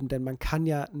Welle leben. Denn man kann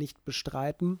ja nicht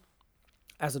bestreiten,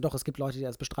 also doch, es gibt Leute, die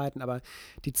das bestreiten, aber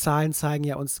die Zahlen zeigen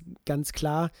ja uns ganz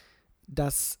klar,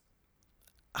 dass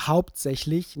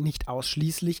hauptsächlich, nicht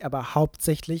ausschließlich, aber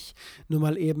hauptsächlich nur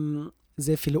mal eben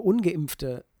sehr viele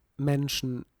ungeimpfte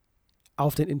Menschen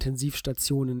auf den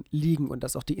Intensivstationen liegen und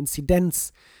dass auch die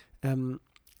Inzidenz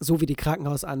so wie die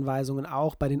Krankenhausanweisungen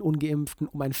auch bei den Ungeimpften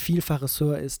um ein Vielfaches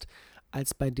höher ist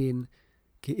als bei den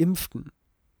Geimpften.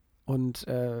 Und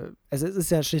es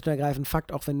ist ja schlicht und ergreifend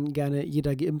Fakt, auch wenn gerne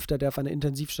jeder Geimpfter, der auf einer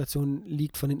Intensivstation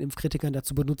liegt, von den Impfkritikern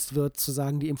dazu benutzt wird, zu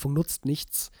sagen, die Impfung nutzt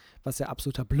nichts, was ja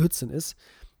absoluter Blödsinn ist.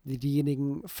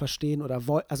 Diejenigen verstehen oder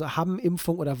also haben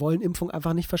Impfung oder wollen Impfung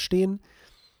einfach nicht verstehen.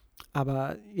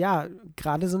 Aber ja,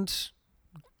 gerade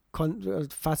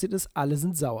Fazit ist, alle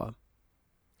sind sauer.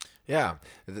 Ja,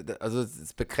 also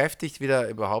es bekräftigt wieder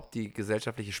überhaupt die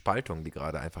gesellschaftliche Spaltung, die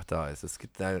gerade einfach da ist. Es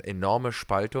gibt eine enorme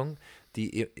Spaltung,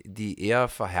 die eher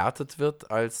verhärtet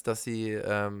wird, als dass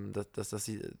dass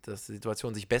die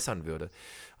Situation sich bessern würde.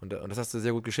 Und das hast du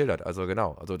sehr gut geschildert. Also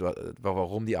genau, also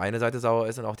warum die eine Seite sauer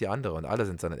ist und auch die andere. Und alle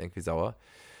sind dann irgendwie sauer.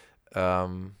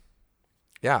 Ähm,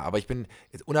 ja, aber ich bin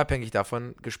jetzt unabhängig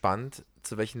davon gespannt,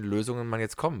 zu welchen Lösungen man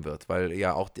jetzt kommen wird. Weil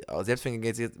ja auch, selbst wenn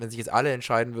sich jetzt alle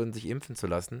entscheiden würden, sich impfen zu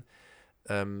lassen,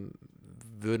 ähm,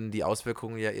 würden die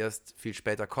Auswirkungen ja erst viel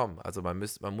später kommen. Also man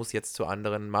muss jetzt zu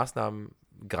anderen Maßnahmen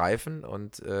greifen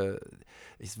und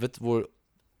es wird wohl,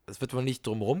 es wird wohl nicht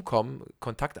drum rumkommen,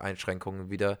 Kontakteinschränkungen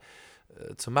wieder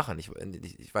zu machen. Ich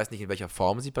weiß nicht, in welcher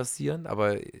Form sie passieren,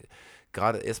 aber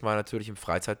gerade erstmal natürlich im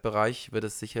Freizeitbereich wird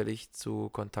es sicherlich zu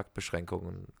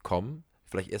Kontaktbeschränkungen kommen.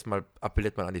 Vielleicht erstmal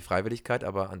appelliert man an die Freiwilligkeit,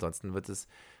 aber ansonsten wird es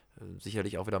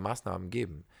sicherlich auch wieder Maßnahmen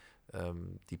geben,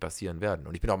 die passieren werden.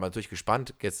 Und ich bin auch mal natürlich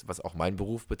gespannt, jetzt, was auch meinen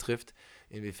Beruf betrifft,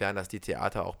 inwiefern das die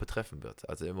Theater auch betreffen wird.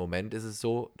 Also im Moment ist es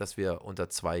so, dass wir unter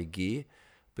 2G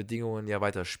Bedingungen ja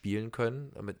weiter spielen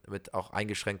können, mit auch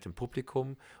eingeschränktem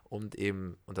Publikum und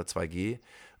eben unter 2G.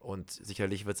 Und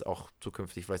sicherlich wird es auch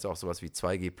zukünftig vielleicht auch sowas wie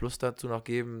 2G Plus dazu noch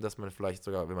geben, dass man vielleicht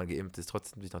sogar, wenn man geimpft ist,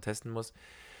 trotzdem sich noch testen muss.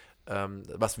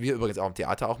 Was wir übrigens auch im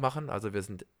Theater auch machen. Also wir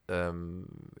sind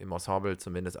im Ensemble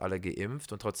zumindest alle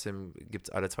geimpft und trotzdem gibt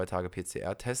es alle 2 Tage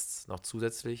PCR-Tests noch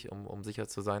zusätzlich, um sicher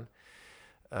zu sein.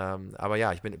 Aber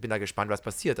ja, ich bin da gespannt, was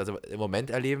passiert. Also im Moment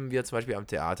erleben wir zum Beispiel am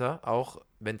Theater auch,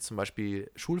 wenn zum Beispiel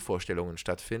Schulvorstellungen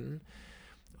stattfinden.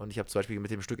 Und ich habe zum Beispiel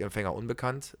mit dem Stück Empfänger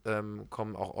unbekannt,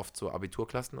 kommen auch oft so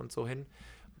Abiturklassen und so hin.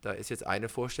 Da ist jetzt eine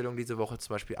Vorstellung diese Woche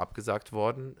zum Beispiel abgesagt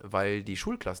worden, weil die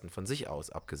Schulklassen von sich aus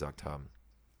abgesagt haben.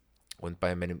 Und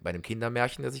bei dem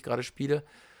Kindermärchen, das ich gerade spiele,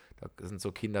 da sind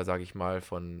so Kinder, sage ich mal,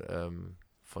 von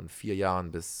 4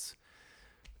 Jahren bis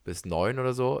 9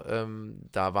 oder so.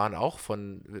 Da waren auch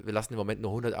wir lassen im Moment nur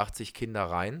 180 Kinder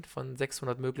rein von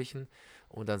 600 möglichen.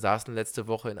 Und dann saßen letzte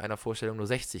Woche in einer Vorstellung nur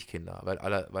 60 Kinder,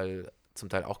 weil zum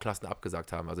Teil auch Klassen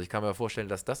abgesagt haben. Also ich kann mir vorstellen,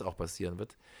 dass das auch passieren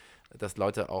wird, dass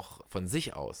Leute auch von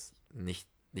sich aus nicht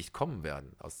nicht kommen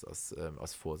werden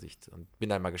aus Vorsicht. Und bin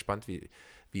dann mal gespannt, wie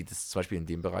das zum Beispiel in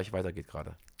dem Bereich weitergeht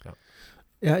gerade. Ja.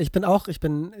 Ja, ich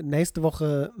bin nächste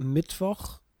Woche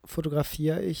Mittwoch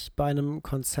fotografiere ich bei einem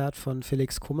Konzert von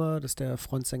Felix Kummer, das ist der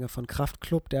Frontsänger von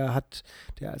Kraftklub, der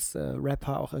als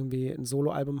Rapper auch irgendwie ein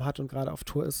Soloalbum hat und gerade auf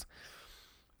Tour ist.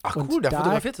 Ach Und cool, der da,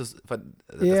 fotografiert das.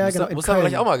 ja, Das genau, in musst du aber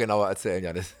gleich Köln. auch mal genauer erzählen,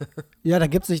 Janis. Ja, da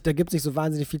gibt's nicht so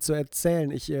wahnsinnig viel zu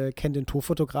erzählen. Ich kenne den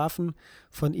Tourfotografen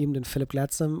von ihm, den Philipp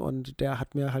Glatzem, und der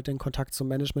hat mir halt den Kontakt zum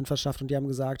Management verschafft und die haben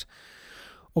gesagt,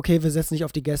 okay, wir setzen dich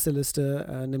auf die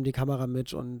Gästeliste, nimm die Kamera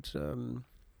mit und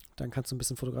dann kannst du ein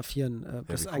bisschen fotografieren. Ja,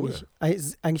 Das wie ist cool.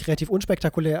 eigentlich relativ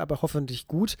unspektakulär, aber hoffentlich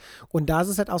gut. Und da ist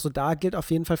es halt auch so, da gilt auf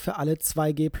jeden Fall für alle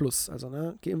 2G+. Also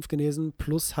ne, geimpft, genesen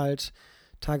plus halt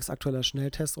tagesaktueller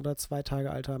Schnelltest oder 2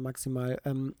 Tage alter maximal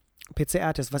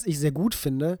PCR-Test, was ich sehr gut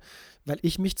finde, weil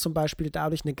ich mich zum Beispiel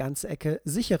dadurch eine ganze Ecke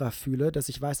sicherer fühle, dass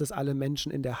ich weiß, dass alle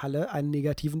Menschen in der Halle einen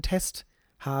negativen Test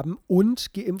haben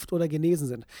und geimpft oder genesen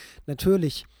sind.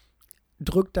 Natürlich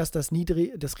drückt das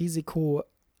Risiko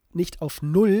nicht auf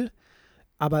Null,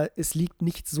 aber es liegt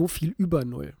nicht so viel über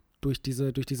Null durch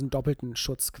diesen doppelten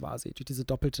Schutz quasi, durch diesen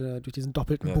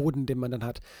doppelten Ja. Boden, den man dann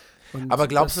hat. Aber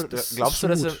Und das ist glaubst du,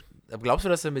 schon gut. glaubst du,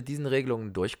 dass wir mit diesen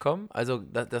Regelungen durchkommen? Also,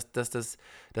 dass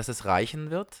das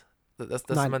reichen wird? Dass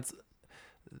Nein, man's,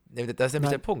 das ist nämlich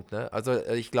der nein. Punkt, ne? Also,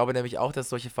 ich glaube nämlich auch, dass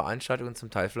solche Veranstaltungen zum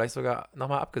Teil vielleicht sogar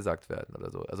nochmal abgesagt werden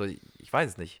oder so. Also, ich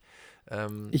weiß es nicht.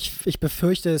 Ähm, Ich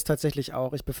befürchte es tatsächlich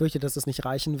auch. Ich befürchte, dass es nicht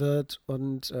reichen wird.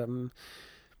 Und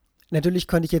natürlich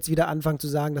könnte ich jetzt wieder anfangen zu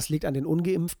sagen, das liegt an den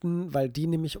Ungeimpften, weil die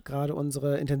nämlich gerade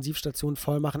unsere Intensivstation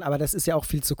voll machen. Aber das ist ja auch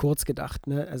viel zu kurz gedacht.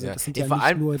 Ne? Also Ja, das sind nee, ja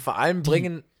nicht nur vor allem die.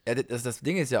 bringen, ja, das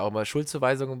Ding ist ja auch mal,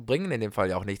 Schuldzuweisungen bringen in dem Fall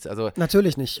ja auch nichts. Also,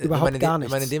 Natürlich nicht, überhaupt gar wenn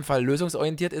man in nichts. dem Fall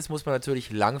lösungsorientiert ist, muss man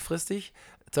natürlich langfristig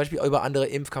zum Beispiel über andere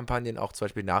Impfkampagnen auch zum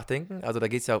Beispiel nachdenken. Also da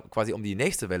geht es ja quasi um die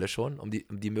nächste Welle schon, um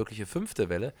die mögliche 5.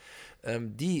 Welle.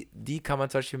 Die kann man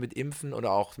zum Beispiel mit Impfen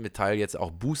oder auch mit Teil jetzt auch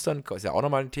Boostern, ist ja auch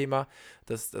nochmal ein Thema,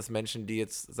 dass Menschen, die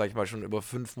jetzt, sag ich mal, schon über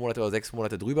 5 Monate oder 6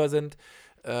 Monate drüber sind,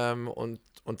 und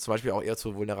zum Beispiel auch eher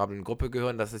zur vulnerablen Gruppe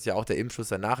gehören, dass es ja auch der Impfschutz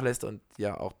dann nachlässt und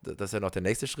ja auch, das ist ja noch der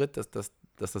nächste Schritt, dass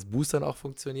das Boostern auch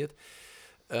funktioniert.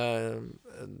 Ähm,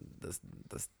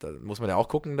 da muss man ja auch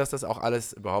gucken, dass das auch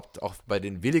alles überhaupt auch bei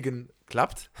den Willigen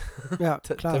klappt, Ja,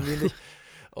 klar. terminlich.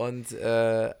 Und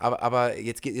aber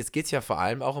jetzt geht's ja vor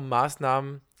allem auch um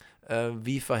Maßnahmen,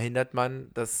 wie verhindert man,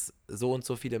 dass so und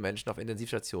so viele Menschen auf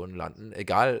Intensivstationen landen,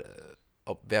 egal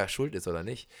ob wer schuld ist oder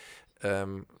nicht.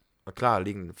 Ähm, klar,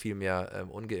 liegen viel mehr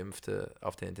Ungeimpfte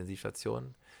auf den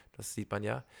Intensivstationen, das sieht man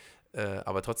ja.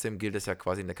 Aber trotzdem gilt es ja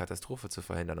quasi eine Katastrophe zu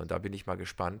verhindern. Und da bin ich mal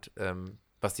gespannt,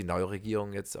 was die neue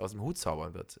Regierung jetzt aus dem Hut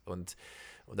zaubern wird. Und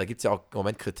da gibt es ja auch im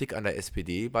Moment Kritik an der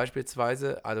SPD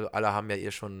beispielsweise. Alle haben ja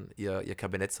ihr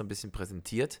Kabinett so ein bisschen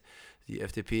präsentiert. Die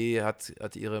FDP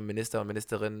hat ihre Minister und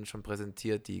Ministerinnen schon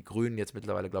präsentiert, die Grünen jetzt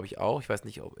mittlerweile, glaube ich, auch. Ich weiß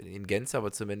nicht, ob in Gänze,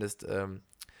 aber zumindest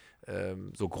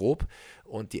so grob.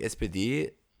 Und die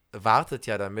SPD wartet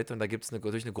ja damit, und da gibt es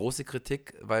natürlich eine große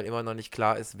Kritik, weil immer noch nicht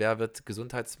klar ist, wer wird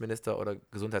Gesundheitsminister oder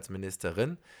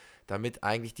Gesundheitsministerin, damit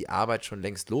eigentlich die Arbeit schon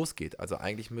längst losgeht. Also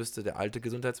eigentlich müsste der alte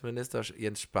Gesundheitsminister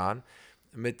Jens Spahn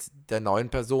mit der neuen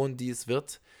Person, die es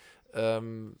wird,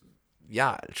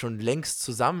 ja, schon längst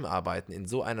zusammenarbeiten. In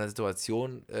so einer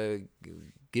Situation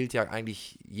gilt ja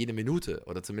eigentlich jede Minute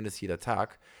oder zumindest jeder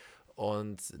Tag.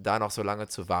 Und da noch so lange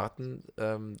zu warten,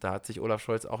 da hat sich Olaf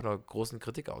Scholz auch einer großen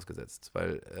Kritik ausgesetzt,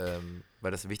 weil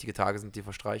das wichtige Tage sind, die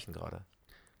verstreichen gerade.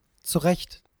 Zu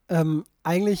Recht.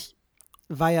 Eigentlich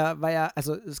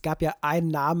also es gab ja einen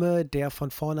Name, der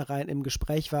von vornherein im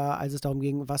Gespräch war, als es darum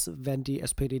ging, was, wenn die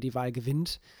SPD die Wahl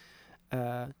gewinnt.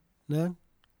 Ne?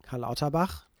 Karl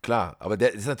Lauterbach. Klar, aber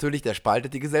der ist natürlich, der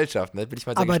spaltet die Gesellschaft, ne? Bin ich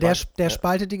mal sehr Aber gespannt. Ja. der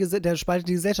spaltet die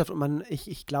Gesellschaft und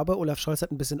ich glaube, Olaf Scholz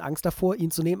hat ein bisschen Angst davor, ihn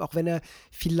zu nehmen, auch wenn er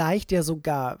vielleicht ja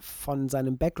sogar von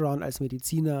seinem Background als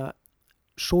Mediziner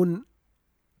schon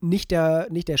nicht der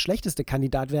schlechteste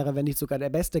Kandidat wäre, wenn nicht sogar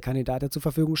der beste Kandidat, der zur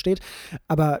Verfügung steht.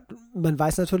 Aber man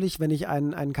weiß natürlich, wenn ich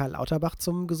einen Karl Lauterbach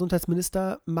zum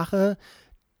Gesundheitsminister mache,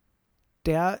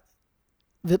 der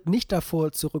wird nicht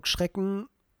davor zurückschrecken,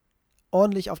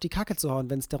 ordentlich auf die Kacke zu hauen,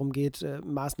 wenn es darum geht,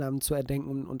 Maßnahmen zu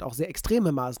erdenken und auch sehr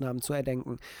extreme Maßnahmen zu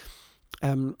erdenken.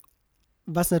 Ähm,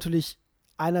 Was natürlich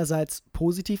einerseits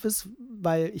positiv ist,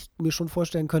 weil ich mir schon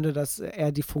vorstellen könnte, dass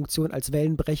er die Funktion als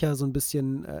Wellenbrecher so ein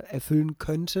bisschen erfüllen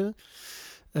könnte.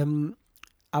 Ähm,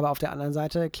 aber auf der anderen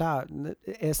Seite, klar, ne,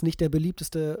 er ist nicht der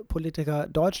beliebteste Politiker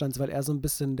Deutschlands, weil er so ein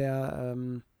bisschen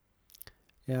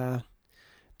ja,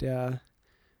 der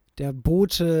der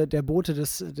Bote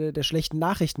der schlechten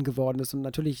Nachrichten geworden ist. Und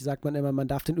natürlich sagt man immer, man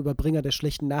darf den Überbringer der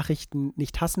schlechten Nachrichten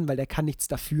nicht hassen, weil der kann nichts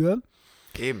dafür.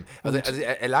 Eben. Und Also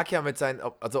er lag ja mit seinen,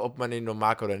 also ob man ihn nur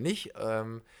mag oder nicht,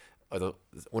 also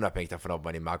unabhängig davon, ob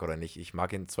man ihn mag oder nicht. Ich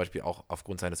mag ihn zum Beispiel auch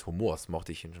aufgrund seines Humors,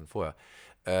 mochte ich ihn schon vorher.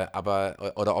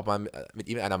 Oder ob man mit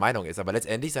ihm einer Meinung ist. Aber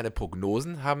letztendlich, seine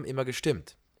Prognosen haben immer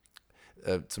gestimmt.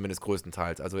 Zumindest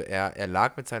größtenteils. Also er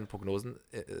lag mit seinen Prognosen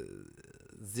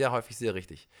sehr häufig sehr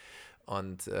richtig.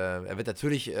 Und er wird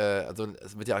natürlich, also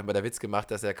es wird ja auch immer der Witz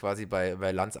gemacht, dass er quasi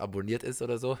bei Lanz abonniert ist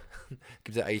oder so.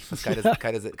 Gibt ja eigentlich fast ja,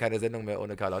 keine Sendung mehr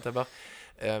ohne Karl Lauterbach.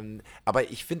 Aber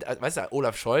ich finde, weißt du,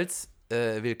 Olaf Scholz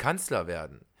will Kanzler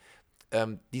werden.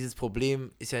 Dieses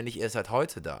Problem ist ja nicht erst seit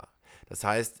heute da. Das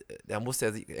heißt,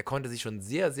 er konnte sich schon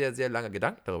sehr, sehr, sehr lange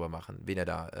Gedanken darüber machen, wen er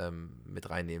da mit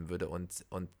reinnehmen würde. Und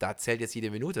da zählt jetzt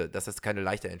jede Minute. Dass das keine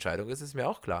leichte Entscheidung ist, ist mir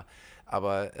auch klar.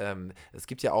 Aber es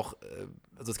gibt ja auch,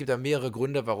 also es gibt ja mehrere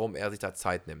Gründe, warum er sich da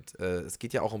Zeit nimmt. Es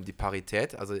geht ja auch um die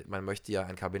Parität. Also man möchte ja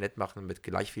ein Kabinett machen mit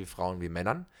gleich viel Frauen wie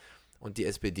Männern. Und die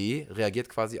SPD reagiert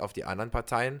quasi auf die anderen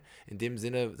Parteien. In dem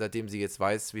Sinne, seitdem sie jetzt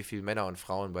weiß, wie viele Männer und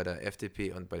Frauen bei der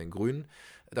FDP und bei den Grünen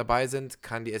dabei sind,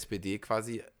 kann die SPD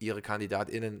quasi ihre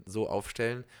KandidatInnen so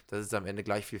aufstellen, dass es am Ende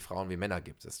gleich viel Frauen wie Männer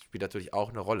gibt. Das spielt natürlich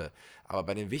auch eine Rolle. Aber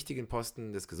bei den wichtigen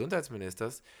Posten des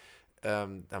Gesundheitsministers, da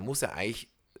muss er eigentlich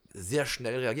sehr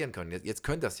schnell reagieren können. Jetzt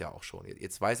könnte das ja auch schon.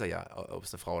 Jetzt weiß er ja, ob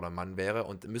es eine Frau oder ein Mann wäre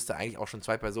und müsste eigentlich auch schon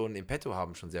zwei Personen im Petto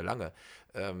haben, schon sehr lange.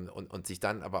 Und sich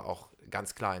dann aber auch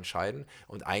ganz klar entscheiden.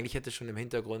 Und eigentlich hätte schon im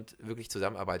Hintergrund wirklich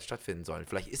Zusammenarbeit stattfinden sollen.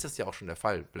 Vielleicht ist das ja auch schon der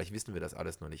Fall. Vielleicht wissen wir das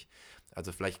alles noch nicht.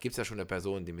 Also vielleicht gibt es ja schon eine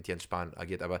Person, die mit Jens Spahn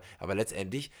agiert. Aber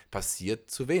letztendlich passiert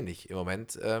zu wenig. Im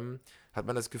Moment hat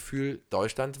man das Gefühl,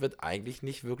 Deutschland wird eigentlich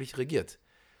nicht wirklich regiert.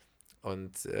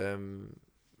 Und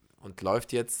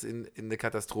läuft jetzt in eine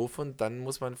Katastrophe und dann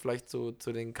muss man vielleicht so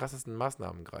zu den krassesten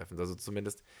Maßnahmen greifen. Also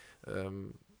zumindest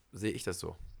sehe ich das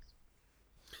so.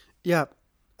 ja,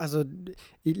 also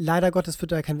leider Gottes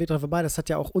führt da kein Weg dran vorbei. Das hat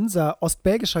ja auch unser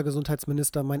ostbelgischer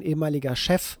Gesundheitsminister, mein ehemaliger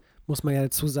Chef, muss man ja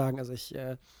dazu sagen. Also ich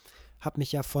habe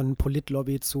mich ja von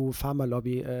Politlobby zu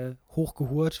Pharmalobby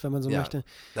hochgehurt, wenn man so Ja, möchte.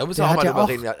 da müssen wir Der auch hat mal ja drüber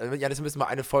auch, reden. Ja, das müssen wir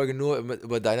eine Folge nur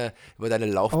über deine oh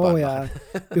Laufbahn machen. ja,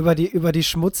 über die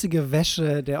schmutzige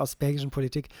Wäsche der ostbelgischen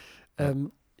Politik. Ja,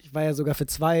 Ich war ja sogar für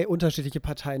 2 unterschiedliche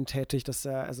Parteien tätig. Das ist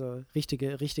ja also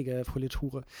richtige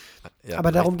Politure. ja, Aber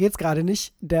recht. darum geht es gerade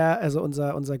nicht. Also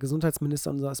unser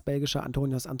Gesundheitsminister, unser belgischer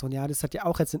Antonios Antoniadis, hat ja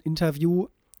auch jetzt ein Interview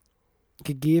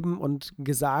gegeben und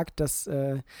gesagt, dass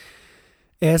er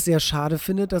es sehr schade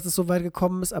findet, dass es so weit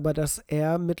gekommen ist, aber dass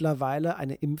er mittlerweile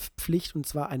eine Impfpflicht, und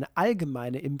zwar eine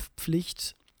allgemeine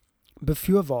Impfpflicht,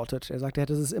 befürwortet. Er sagt, er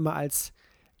hätte es immer als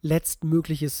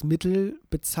letztmögliches Mittel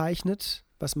bezeichnet,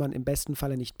 was man im besten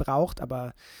Falle nicht braucht,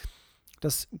 aber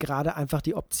dass gerade einfach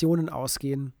die Optionen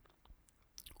ausgehen,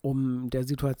 um der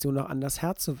Situation noch anders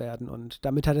Herr zu werden. Und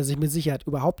damit hat er sich mit Sicherheit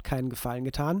überhaupt keinen Gefallen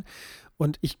getan.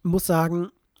 Und ich muss sagen,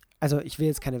 also ich will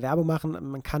jetzt keine Werbung machen,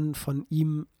 man kann von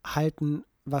ihm halten,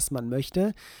 was man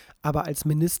möchte, aber als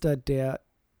Minister, der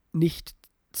nicht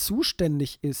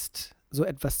zuständig ist, so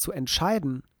etwas zu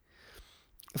entscheiden,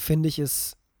 finde ich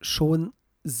es schon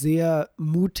sehr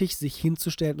mutig, sich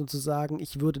hinzustellen und zu sagen,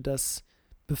 ich würde das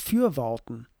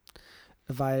befürworten.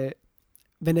 Weil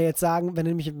wenn er sagen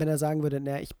würde,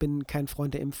 naja, ich bin kein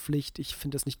Freund der Impfpflicht, ich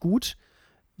finde das nicht gut,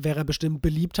 wäre er bestimmt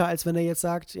beliebter, als wenn er jetzt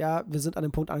sagt, ja, wir sind an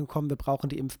dem Punkt angekommen, wir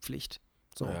brauchen die Impfpflicht.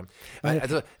 So. Ja. Weil,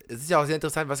 Also es ist ja auch sehr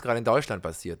interessant, was gerade in Deutschland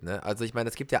passiert. Ne? Also ich meine,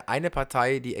 es gibt ja eine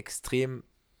Partei, die extrem,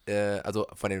 also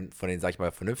von den, sag ich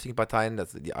mal, vernünftigen Parteien,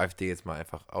 das die AfD jetzt mal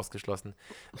einfach ausgeschlossen,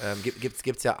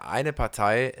 gibt's ja eine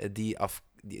Partei, die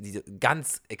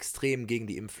ganz extrem gegen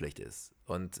die Impfpflicht ist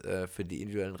und für die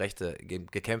individuellen Rechte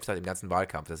gekämpft hat im ganzen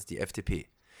Wahlkampf. Das ist die FDP.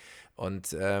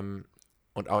 Und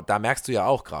auch da merkst du ja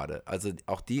auch gerade, also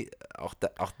auch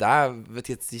da wird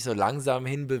jetzt sich so langsam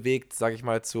hinbewegt, sag ich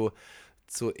mal, zur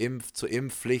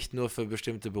Impfpflicht nur für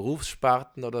bestimmte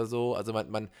Berufssparten oder so. Also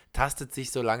man tastet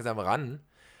sich so langsam ran,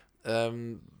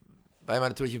 weil man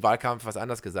natürlich im Wahlkampf was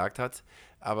anderes gesagt hat.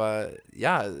 Aber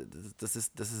ja, das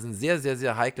ist ein sehr, sehr,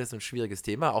 sehr heikles und schwieriges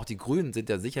Thema. Auch die Grünen sind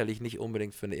ja sicherlich nicht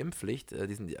unbedingt für eine Impfpflicht.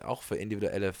 Die sind ja auch für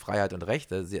individuelle Freiheit und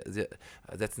Rechte.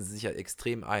 Setzen sie sich ja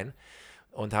extrem ein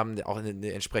und haben auch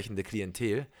eine entsprechende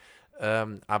Klientel.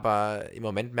 Aber im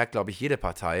Moment merkt, glaube ich, jede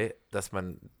Partei, dass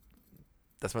man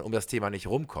um das Thema nicht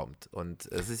rumkommt. Und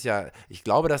es ist ja, ich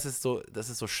glaube, dass es so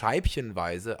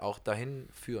scheibchenweise auch dahin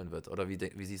führen wird. Oder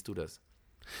wie siehst du das?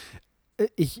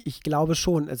 ich glaube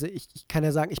schon. Also ich kann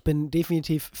ja sagen, ich bin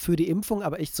definitiv für die Impfung,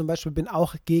 aber ich zum Beispiel bin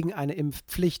auch gegen eine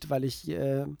Impfpflicht, weil ich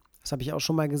das habe ich auch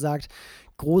schon mal gesagt,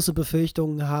 große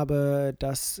Befürchtungen habe,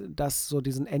 dass das so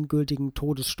diesen endgültigen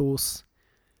Todesstoß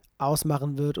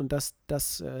ausmachen wird und dass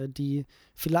die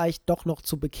vielleicht doch noch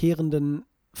zu bekehrenden,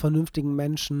 vernünftigen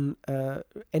Menschen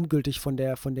endgültig von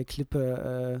der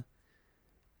Klippe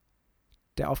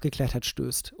der Aufgeklärtheit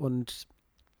stößt.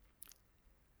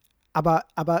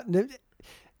 Aber ne,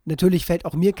 natürlich fällt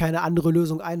auch mir keine andere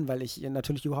Lösung ein, weil ich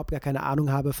natürlich überhaupt gar keine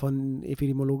Ahnung habe von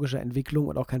epidemiologischer Entwicklung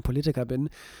und auch kein Politiker bin.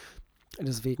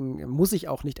 Deswegen muss ich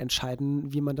auch nicht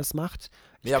entscheiden, wie man das macht.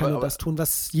 Ich Nee, kann aber, nur aber das tun,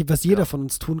 was jeder genau. von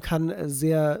uns tun kann,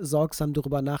 sehr sorgsam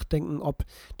darüber nachdenken, ob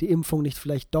die Impfung nicht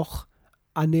vielleicht doch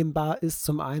annehmbar ist,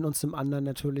 zum einen und zum anderen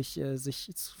natürlich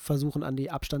sich versuchen an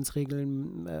die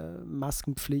Abstandsregeln,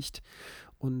 Maskenpflicht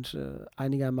und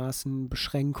einigermaßen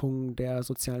Beschränkungen der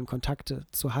sozialen Kontakte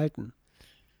zu halten.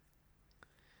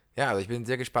 Ja, also ich bin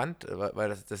sehr gespannt, weil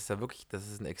das ist ja wirklich, das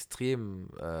ist ein extrem,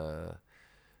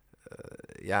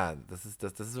 ja, das ist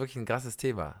wirklich ein krasses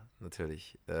Thema,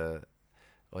 natürlich.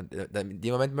 Und in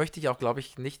dem Moment möchte ich auch, glaube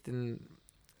ich, nicht in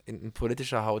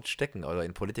politischer Haut stecken oder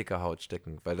in Politikerhaut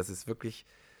stecken, weil das ist wirklich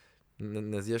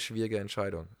eine sehr schwierige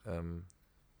Entscheidung.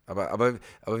 Aber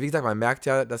wie gesagt, man merkt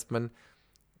ja, dass man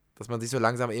sich so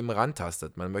langsam eben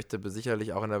rantastet. Man möchte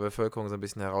sicherlich auch in der Bevölkerung so ein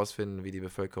bisschen herausfinden, wie die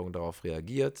Bevölkerung darauf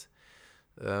reagiert.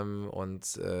 Ja,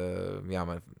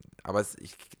 aber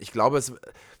ich glaube,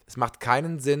 es macht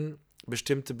keinen Sinn,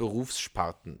 bestimmte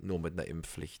Berufssparten nur mit einer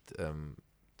Impfpflicht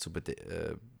zu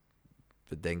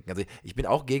bedenken. Also ich bin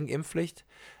auch gegen Impfpflicht,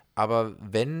 aber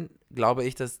wenn, glaube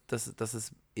ich, dass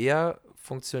es eher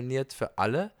funktioniert für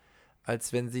alle,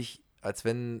 als wenn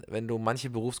du manche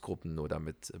Berufsgruppen nur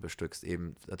damit bestückst.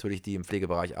 Eben natürlich die im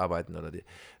Pflegebereich arbeiten oder die.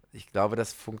 Ich glaube,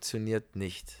 das funktioniert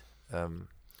nicht.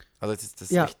 Also das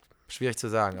ist Ja, echt schwierig zu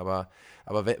sagen, aber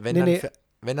wenn nee,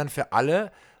 dann nee, für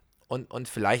alle und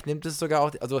vielleicht nimmt es sogar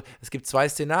auch, also es gibt zwei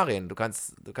Szenarien. Du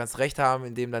kannst Recht haben,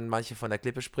 indem dann manche von der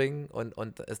Klippe springen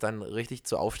und es dann richtig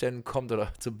zu Aufständen kommt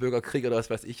oder zu Bürgerkrieg oder was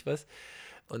weiß ich was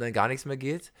und dann gar nichts mehr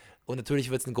geht. Und natürlich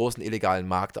wird es einen großen illegalen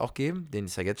Markt auch geben, den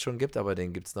es ja jetzt schon gibt, aber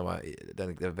den gibt es nochmal,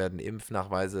 dann werden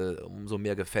Impfnachweise umso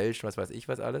mehr gefälscht, was weiß ich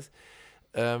was alles.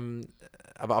 Ähm,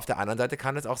 aber auf der anderen Seite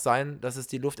kann es auch sein, dass es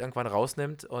die Luft irgendwann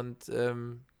rausnimmt und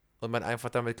man einfach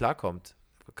damit klarkommt.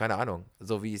 Keine Ahnung.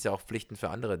 So wie es ja auch Pflichten für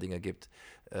andere Dinge gibt.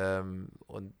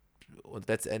 Und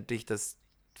letztendlich das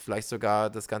vielleicht sogar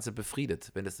das Ganze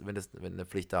befriedet, wenn eine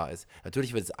Pflicht da ist.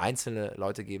 Natürlich wird es einzelne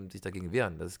Leute geben, die sich dagegen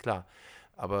wehren, das ist klar.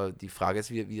 Aber die Frage ist,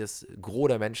 wie das Gros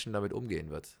der Menschen damit umgehen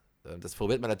wird. Das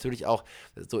probiert man natürlich auch,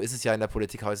 so ist es ja in der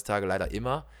Politik heutzutage leider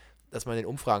immer, dass man den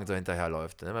Umfragen so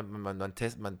hinterherläuft. Ne?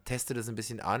 Man testet es ein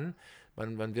bisschen an,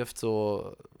 man wirft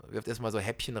erstmal so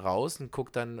Häppchen raus und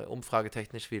guckt dann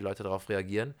umfragetechnisch, wie die Leute darauf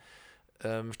reagieren,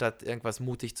 statt irgendwas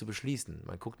mutig zu beschließen.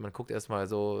 Man guckt erstmal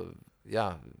so,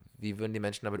 ja, wie würden die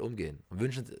Menschen damit umgehen?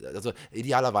 Also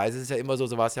idealerweise ist es ja immer so,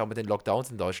 so war es ja auch mit den Lockdowns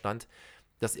in Deutschland,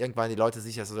 dass irgendwann die Leute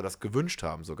sich ja so das gewünscht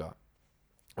haben sogar.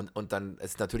 Und dann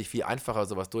ist es natürlich viel einfacher,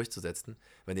 sowas durchzusetzen,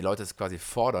 wenn die Leute es quasi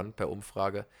fordern per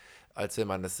Umfrage, als wenn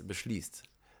man es beschließt.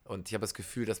 Und ich habe das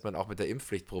Gefühl, dass man auch mit der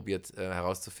Impfpflicht probiert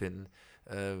herauszufinden,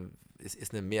 äh,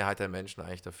 ist eine Mehrheit der Menschen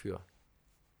eigentlich dafür.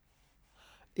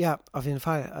 ja, auf jeden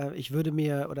Fall. Ich würde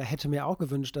mir oder hätte mir auch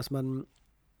gewünscht, dass man,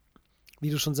 wie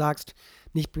du schon sagst,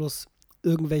 nicht bloß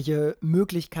irgendwelche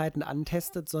Möglichkeiten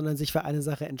antestet, sondern sich für eine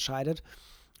Sache entscheidet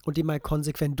und die mal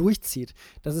konsequent durchzieht.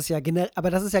 Aber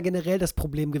das ist ja generell das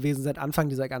Problem gewesen seit Anfang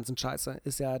dieser ganzen Scheiße.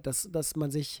 Ist ja, dass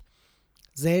man sich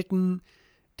selten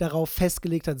darauf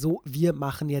festgelegt hat, so, wir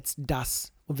machen jetzt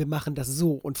das und wir machen das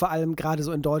so. Und vor allem gerade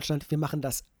so in Deutschland, wir machen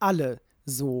das alle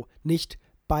so. Nicht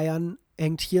Bayern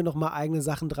hängt hier nochmal eigene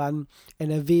Sachen dran,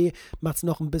 NRW macht es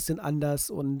noch ein bisschen anders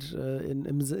und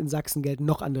in Sachsen gelten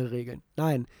noch andere Regeln.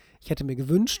 Nein, ich hätte mir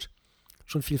gewünscht,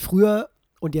 schon viel früher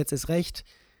und jetzt ist recht,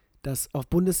 dass auf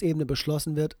Bundesebene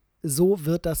beschlossen wird, so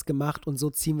wird das gemacht und so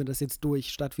ziehen wir das jetzt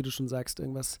durch, statt, wie du schon sagst,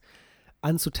 irgendwas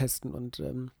anzutesten. Und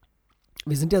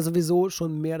wir sind ja sowieso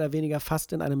schon mehr oder weniger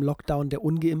fast in einem Lockdown der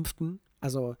Ungeimpften.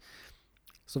 Also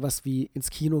sowas wie ins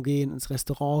Kino gehen, ins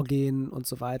Restaurant gehen und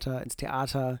so weiter, ins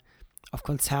Theater, auf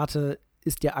Konzerte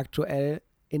ist ja aktuell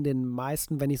in den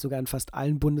meisten, wenn nicht sogar in fast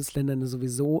allen Bundesländern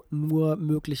sowieso nur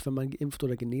möglich, wenn man geimpft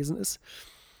oder genesen ist.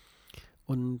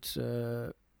 Und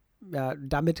ja,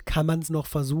 damit kann man es noch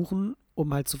versuchen,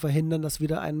 um halt zu verhindern, dass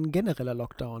wieder ein genereller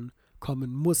Lockdown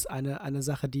kommen muss. Eine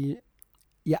Sache, die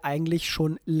ihr eigentlich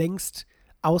schon längst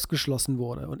ausgeschlossen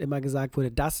wurde und immer gesagt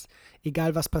wurde, das,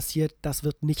 egal was passiert, das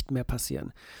wird nicht mehr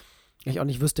passieren. Ich auch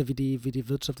nicht wüsste, wie die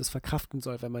Wirtschaft es verkraften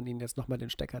soll, wenn man ihnen jetzt nochmal den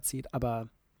Stecker zieht. Aber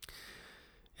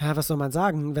Ja, was soll man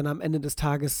sagen, wenn am Ende des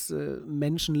Tages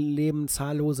Menschenleben,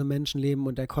 zahllose Menschenleben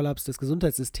und der Kollaps des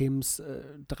Gesundheitssystems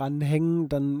dranhängen,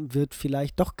 dann wird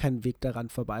vielleicht doch kein Weg daran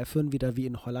vorbeiführen, wieder wie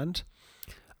in Holland.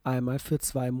 Einmal für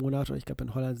 2 Monate, ich glaube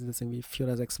in Holland sind es irgendwie 4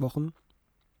 oder 6 Wochen,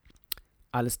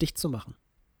 alles dicht zu machen.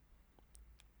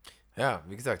 Ja,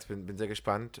 wie gesagt, bin sehr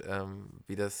gespannt,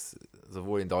 wie das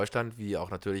sowohl in Deutschland wie auch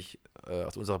natürlich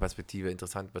aus unserer Perspektive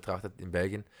interessant betrachtet in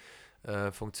Belgien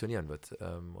funktionieren wird.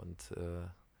 Und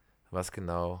was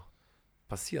genau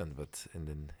passieren wird in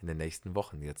den nächsten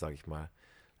Wochen, jetzt sage ich mal.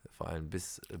 Vor allem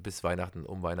bis Weihnachten,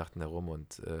 um Weihnachten herum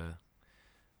und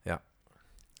ja.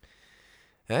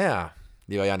 Ja, ja,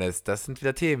 lieber Janis, das sind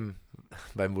wieder Themen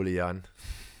beim Mulligan.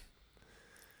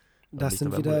 Und Das nicht nur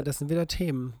sind beim wieder, Mulligan. das sind wieder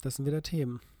Themen. Das sind wieder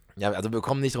Themen. Ja, also wir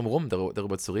kommen nicht drum rum,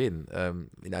 darüber zu reden.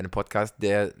 In einem Podcast,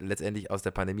 der letztendlich aus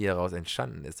der Pandemie heraus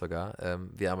entstanden ist sogar.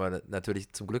 Wir aber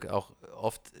natürlich zum Glück auch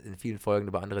oft in vielen Folgen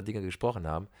über andere Dinge gesprochen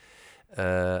haben.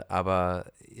 Aber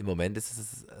im Moment ist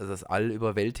es das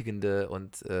allüberwältigende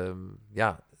und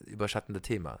ja, überschattende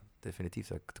Thema. Definitiv,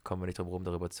 da kommen wir nicht drum rum,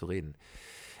 darüber zu reden.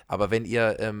 Aber wenn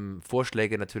ihr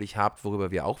Vorschläge natürlich habt, worüber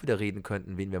wir auch wieder reden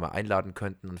könnten, wen wir mal einladen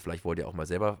könnten und vielleicht wollt ihr auch mal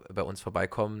selber bei uns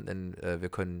vorbeikommen, denn wir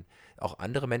können auch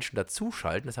andere Menschen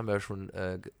dazuschalten, das haben wir ja schon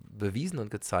bewiesen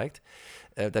und gezeigt,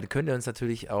 dann könnt ihr uns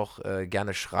natürlich auch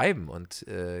gerne schreiben und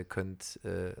könnt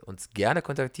uns gerne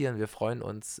kontaktieren. Wir freuen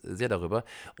uns sehr darüber.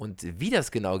 Und wie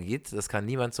das genau geht, das kann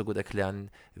niemand so gut erklären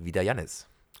wie der Jannis.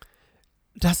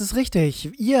 Das ist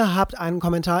richtig. Ihr habt einen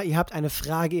Kommentar, ihr habt eine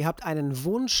Frage, ihr habt einen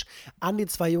Wunsch an die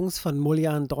 2 Jungs von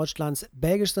Mulligan, Deutschlands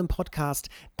belgischstem Podcast.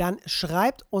 Dann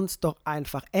schreibt uns doch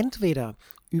einfach entweder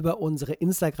über unsere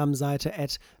Instagram-Seite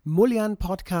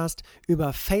 @mulliganpodcast,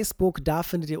 über Facebook, da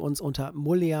findet ihr uns unter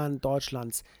Mulligan,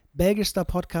 Deutschlands belgischster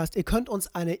Podcast. Ihr könnt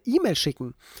uns eine E-Mail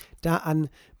schicken, da an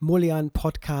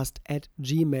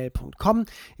mulliganpodcast@gmail.com.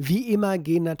 Wie immer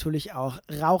gehen natürlich auch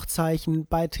Rauchzeichen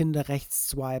bei Tinder rechts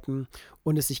swipen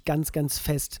und es sich ganz, ganz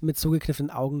fest mit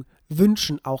zugekniffenen Augen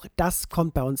wünschen. Auch das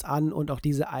kommt bei uns an und auch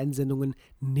diese Einsendungen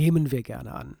nehmen wir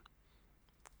gerne an.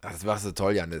 Ach, das machst du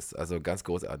toll, Jannis. Also ganz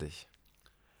großartig.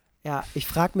 Ja, ich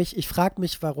frage mich,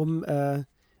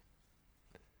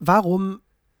 warum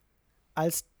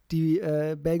als die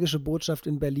belgische Botschaft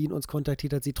in Berlin uns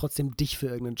kontaktiert hat, sie trotzdem dich für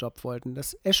irgendeinen Job wollten.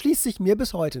 Das erschließt sich mir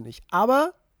bis heute nicht.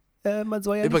 Aber man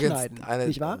soll ja Übrigens, nicht schneiden,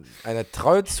 nicht wahr? eine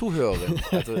treue Zuhörerin,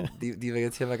 also die wir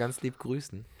jetzt hier mal ganz lieb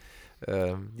grüßen.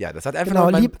 Ja, das hat einfach Genau,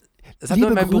 nur liebe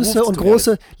meinem Beruf Grüße zu und tun,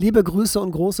 große, liebe Grüße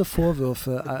und große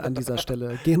Vorwürfe an dieser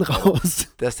Stelle gehen raus.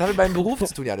 Das hat mit meinem Beruf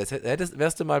zu tun, ja.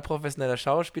 Wärst du mal professioneller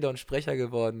Schauspieler und Sprecher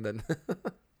geworden, dann.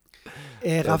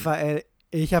 Raphael,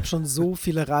 ich habe schon so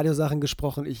viele Radiosachen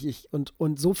gesprochen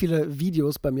und so viele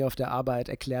Videos bei mir auf der Arbeit,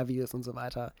 Erklärvideos und so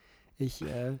weiter. Ich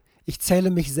zähle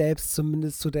mich selbst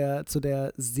zumindest zu der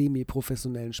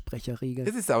semi-professionellen Sprecherriege.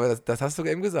 Das ist aber, das hast du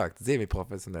eben gesagt,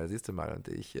 semi-professionell, siehst du mal. Und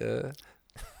ich,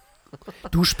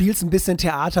 Du spielst ein bisschen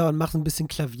Theater und machst ein bisschen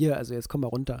Klavier, also jetzt komm mal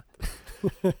runter.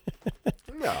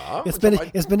 ja. Jetzt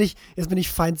bin ich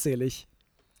feindselig.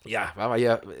 Ja, waren wir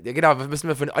hier. Ja, genau, wir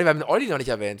haben den Olli noch nicht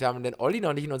erwähnt. Wir haben den Olli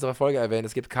noch nicht in unserer Folge erwähnt.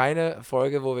 Es gibt keine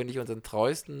Folge, wo wir nicht unseren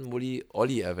treuesten Mulli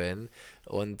Olli erwähnen.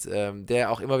 Und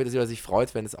der auch immer wieder sich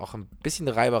freut, wenn es auch ein bisschen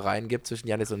Reibereien gibt zwischen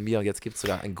Jannis und mir. Und jetzt gibt es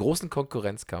sogar einen großen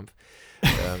Konkurrenzkampf.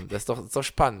 Das ist doch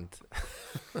spannend.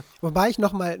 Wobei ich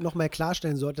noch mal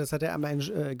klarstellen sollte, das hat er einmal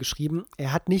geschrieben,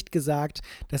 er hat nicht gesagt,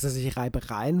 dass er sich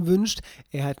Reibereien wünscht.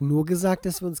 Er hat nur gesagt,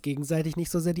 dass wir uns gegenseitig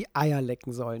nicht so sehr die Eier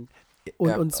lecken sollen. Und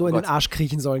Ja, uns so oh in den Gott. Arsch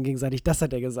kriechen sollen gegenseitig. Das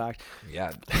hat er gesagt. Ja.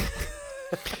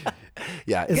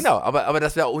 Ja, genau, aber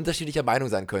dass wir auch unterschiedlicher Meinung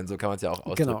sein können, so kann man es ja auch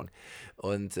ausdrücken. Genau.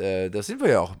 Und das sind wir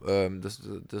ja auch.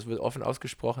 Das wird offen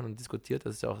ausgesprochen und diskutiert,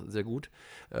 das ist ja auch sehr gut.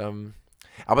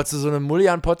 Aber zu so einem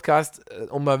Mulligan-Podcast,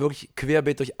 um mal wirklich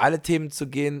querbeet durch alle Themen zu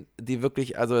gehen, die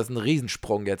wirklich, also das ist ein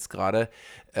Riesensprung jetzt gerade.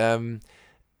 Im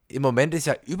Moment ist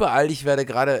ja überall, ich werde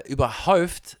gerade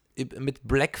überhäuft mit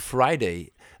Black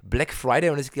Friday. Black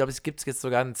Friday und ich glaube, es gibt jetzt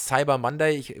sogar einen Cyber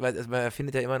Monday. Ich weiß, man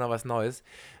erfindet ja immer noch was Neues.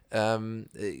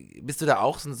 Bist du da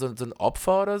auch so ein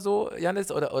Opfer oder so,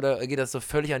 Jannis? Oder geht das so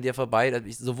völlig an dir vorbei?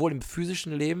 Sowohl im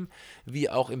physischen Leben wie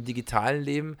auch im digitalen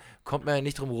Leben kommt man ja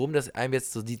nicht drum herum, dass einem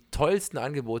jetzt so die tollsten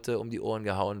Angebote um die Ohren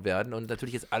gehauen werden und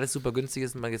natürlich jetzt alles super günstig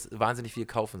ist und man jetzt wahnsinnig viel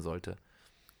kaufen sollte.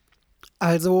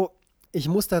 Also, ich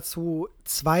muss dazu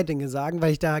 2 Dinge sagen,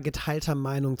 weil ich da geteilter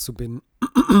Meinung zu bin.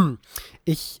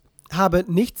 Ich habe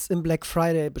nichts im Black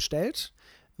Friday bestellt,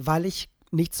 weil ich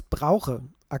nichts brauche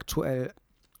aktuell.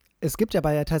 Es gibt ja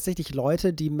aber ja tatsächlich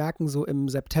Leute, die merken so im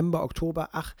September, Oktober,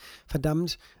 ach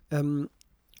verdammt,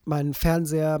 mein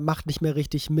Fernseher macht nicht mehr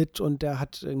richtig mit und der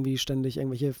hat irgendwie ständig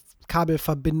irgendwelche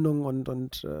Kabelverbindungen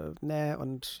und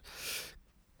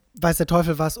weiß der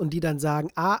Teufel was und die dann sagen,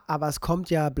 aber es kommt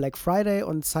ja Black Friday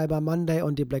und Cyber Monday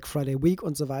und die Black Friday Week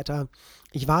und so weiter.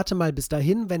 Ich warte mal bis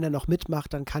dahin, wenn er noch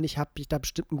mitmacht, dann habe ich da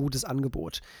bestimmt ein gutes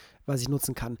Angebot, was ich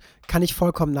nutzen kann. Kann ich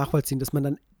vollkommen nachvollziehen, dass man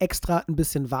dann extra ein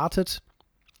bisschen wartet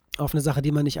auf eine Sache,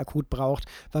 die man nicht akut braucht,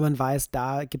 weil man weiß,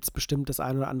 da gibt es bestimmt das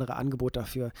ein oder andere Angebot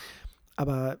dafür.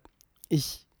 Aber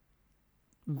ich,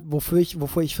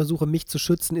 wovor ich versuche, mich zu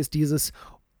schützen, ist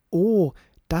oh,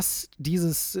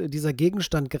 dieser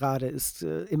Gegenstand gerade ist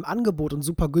im Angebot und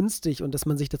super günstig und dass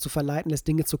man sich dazu verleiten lässt,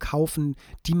 Dinge zu kaufen,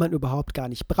 die man überhaupt gar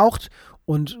nicht braucht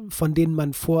und von denen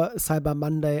man vor Cyber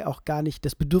Monday auch gar nicht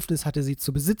das Bedürfnis hatte, sie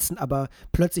zu besitzen, aber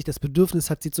plötzlich das Bedürfnis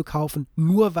hat, sie zu kaufen,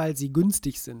 nur weil sie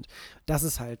günstig sind. Das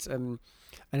ist halt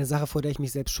eine Sache, vor der ich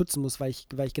mich selbst schützen muss, weil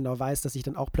ich genau weiß, dass ich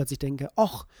dann auch plötzlich denke,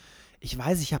 ach, ich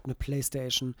weiß, ich habe eine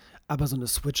Playstation, aber so eine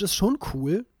Switch ist schon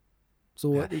cool.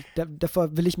 So, Ja.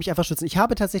 davor will ich mich einfach schützen. Ich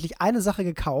habe tatsächlich eine Sache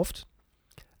gekauft,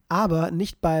 aber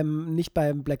nicht beim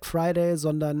Black Friday,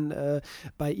 sondern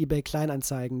bei eBay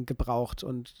Kleinanzeigen gebraucht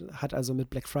und hat also mit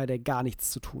Black Friday gar nichts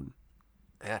zu tun.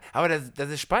 Ja, aber das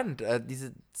ist spannend.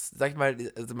 Sag ich mal,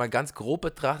 also mal ganz grob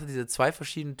betrachtet, diese zwei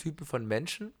verschiedenen Typen von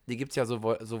Menschen, die gibt es ja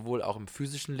sowohl auch im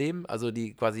physischen Leben, also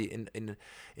die quasi in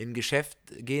ein Geschäft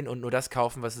gehen und nur das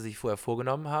kaufen, was sie sich vorher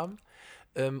vorgenommen haben.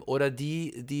 Oder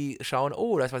die schauen,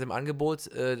 oh, da ist was im Angebot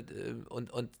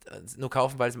und nur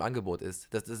kaufen, weil es im Angebot ist.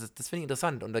 Das finde ich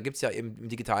interessant. Und da gibt es ja eben im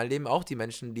digitalen Leben auch die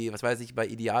Menschen, die, was weiß ich, bei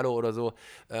Idealo oder so,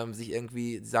 sich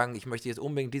irgendwie sagen, ich möchte jetzt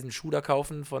unbedingt diesen Schuh da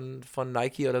kaufen von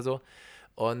Nike oder so.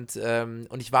 Und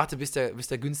ich warte, bis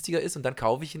der günstiger ist und dann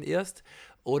kaufe ich ihn erst.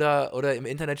 Oder im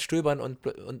Internet stöbern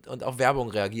und auf Werbung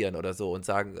reagieren oder so und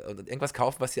sagen und irgendwas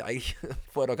kaufen, was sie eigentlich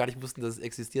vorher noch gar nicht wussten, dass es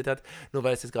existiert hat, nur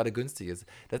weil es jetzt gerade günstig ist.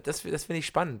 Das finde ich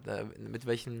spannend, mit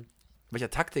welcher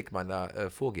Taktik man da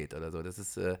vorgeht oder so. Das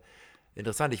ist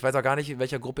interessant. Ich weiß auch gar nicht, in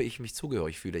welcher Gruppe ich mich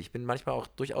zugehörig fühle. Ich bin manchmal auch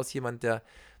durchaus jemand, der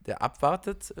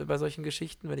abwartet bei solchen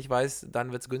Geschichten, wenn ich weiß,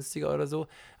 dann wird es günstiger oder so.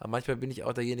 Aber manchmal bin ich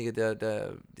auch derjenige,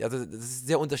 also das ist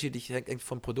sehr unterschiedlich, hängt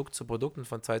von Produkt zu Produkt und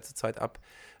von Zeit zu Zeit ab,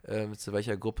 zu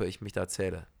welcher Gruppe ich mich da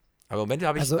zähle. Aber im Moment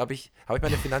Also hab ich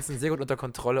meine Finanzen sehr gut unter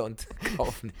Kontrolle und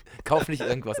kauf nicht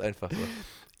irgendwas einfach so.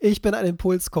 ich bin ein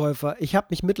Impulskäufer. Ich habe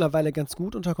mich mittlerweile ganz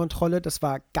gut unter Kontrolle. Das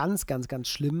war ganz, ganz, ganz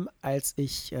schlimm, als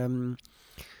ein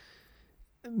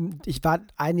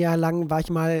Jahr lang war ich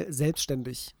mal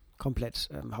selbstständig, komplett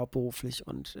hauptberuflich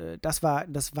und das war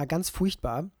ganz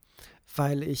furchtbar,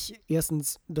 weil ich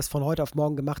erstens das von heute auf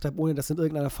morgen gemacht habe, ohne das in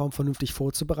irgendeiner Form vernünftig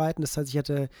vorzubereiten. Das heißt, ich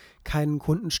hatte keinen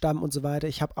Kundenstamm und so weiter.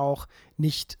 Ich habe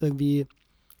nicht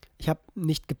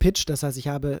gepitcht, das heißt, ich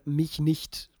habe mich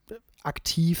nicht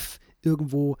aktiv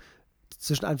irgendwo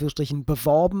zwischen Anführungsstrichen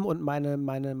beworben und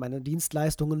meine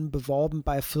Dienstleistungen beworben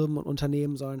bei Firmen und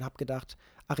Unternehmen, sondern habe gedacht,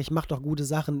 ach, ich mache doch gute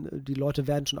Sachen, die Leute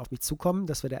werden schon auf mich zukommen.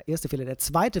 Das wäre der erste Fehler. Der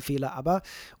zweite Fehler aber,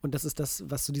 und das ist das,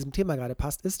 was zu diesem Thema gerade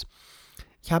passt, ist,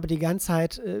 ich habe die ganze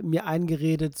Zeit mir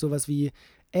eingeredet, sowas wie,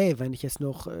 ey, wenn ich jetzt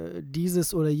noch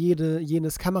dieses oder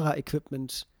jenes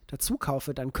Kameraequipment dazu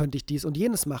kaufe, dann könnte ich dies und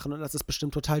jenes machen und das ist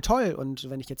bestimmt total toll. Und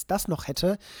wenn ich jetzt das noch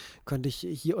hätte, könnte ich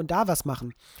hier und da was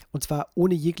machen. Und zwar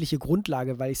ohne jegliche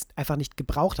Grundlage, weil ich es einfach nicht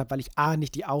gebraucht habe, weil ich A,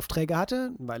 nicht die Aufträge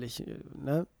hatte, weil ich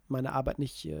meine Arbeit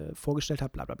nicht vorgestellt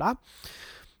habe, bla bla bla.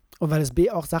 Und weil es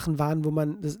B auch Sachen waren, wo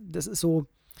das ist so,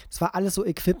 das war alles so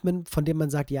Equipment, von dem man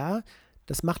sagt, ja,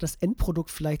 das macht das Endprodukt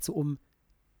vielleicht so um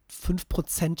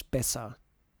 5% besser.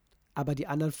 Aber für die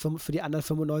anderen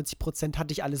 95%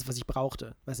 hatte ich alles, was ich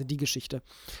brauchte. Weißt du, die Geschichte.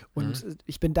 Und Mhm.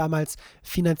 ich bin damals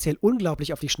finanziell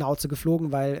unglaublich auf die Schnauze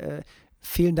geflogen, weil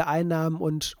fehlende Einnahmen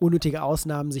und unnötige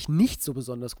Ausnahmen sich nicht so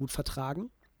besonders gut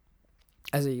vertragen.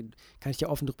 Also kann ich dir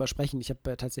offen drüber sprechen. Ich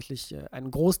habe tatsächlich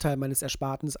einen Großteil meines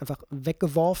Erspartens einfach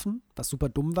weggeworfen, was super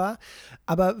dumm war.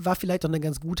 Aber war vielleicht auch eine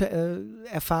ganz gute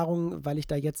Erfahrung, weil ich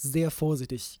da jetzt sehr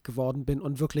vorsichtig geworden bin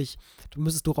und wirklich,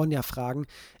 müsstest du Ronja fragen,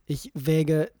 ich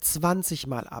wäge 20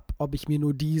 Mal ab, ob ich mir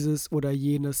nur dieses oder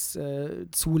jenes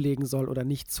zulegen soll oder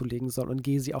nicht zulegen soll und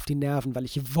gehe sie auf die Nerven, weil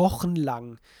ich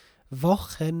wochenlang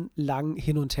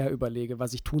hin und her überlege,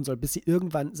 was ich tun soll, bis sie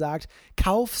irgendwann sagt,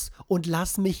 kauf's und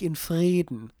lass mich in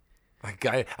Frieden. Ah,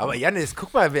 geil. Aber Janis,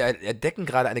 guck mal, wir entdecken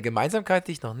gerade eine Gemeinsamkeit,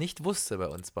 die ich noch nicht wusste bei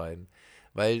uns beiden.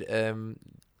 Weil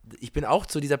ich bin auch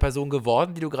zu dieser Person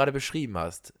geworden, die du gerade beschrieben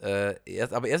hast.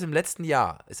 Aber erst im letzten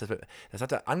Jahr. Das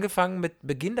hatte angefangen mit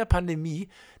Beginn der Pandemie,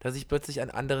 dass ich plötzlich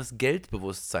ein anderes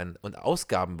Geldbewusstsein und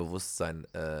Ausgabenbewusstsein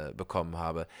bekommen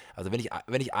habe. Also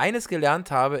wenn ich eines gelernt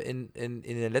habe in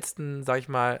den letzten, sag ich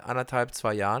mal, 1,5,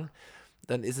 2 Jahren,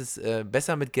 dann ist es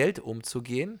besser mit Geld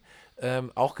umzugehen.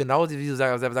 auch genau, wie du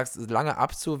selber sagst, lange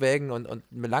abzuwägen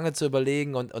und mir lange zu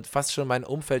überlegen und fast schon mein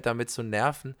Umfeld damit zu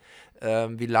nerven,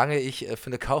 wie lange ich für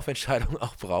eine Kaufentscheidung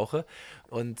auch brauche.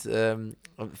 Und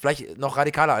vielleicht noch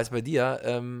radikaler als bei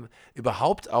dir,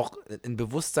 überhaupt auch ein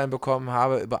Bewusstsein bekommen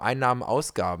habe über Einnahmen,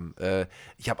 Ausgaben.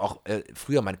 Ich habe auch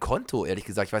früher mein Konto, ehrlich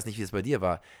gesagt, ich weiß nicht, wie es bei dir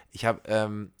war, ich habe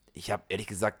ehrlich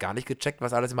gesagt gar nicht gecheckt,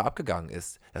 was alles immer abgegangen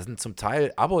ist. Da sind zum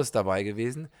Teil Abos dabei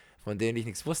gewesen, von denen ich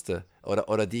nichts wusste.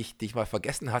 Oder die ich mal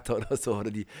vergessen hatte oder so.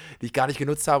 Oder die ich gar nicht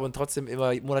genutzt habe und trotzdem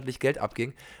immer monatlich Geld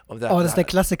abging. Und Oh, das ist der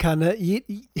Klassiker, ne?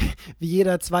 Wie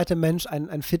jeder zweite Mensch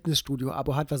ein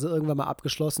Fitnessstudio-Abo hat, was er irgendwann mal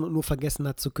abgeschlossen und nur vergessen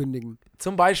hat zu kündigen.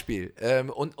 zum Beispiel.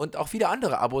 Und auch viele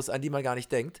andere Abos, an die man gar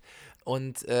nicht denkt.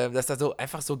 Und dass da so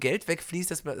einfach so Geld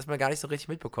wegfließt, dass man gar nicht so richtig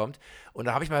mitbekommt. Und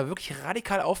da habe ich mal wirklich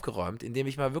radikal aufgeräumt, indem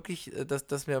ich mal wirklich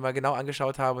das mir mal genau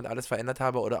angeschaut habe und alles verändert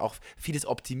habe oder auch vieles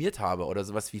optimiert habe oder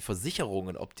sowas wie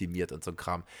Versicherungen optimiert und so ein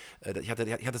Kram. Ich hatte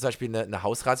zum Beispiel eine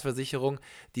Hausratsversicherung,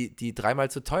 die dreimal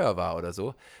zu teuer war oder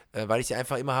so, weil ich sie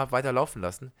einfach immer habe weiterlaufen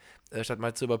lassen, statt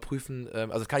mal zu überprüfen.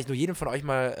 Also das kann ich nur jedem von euch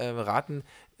mal raten,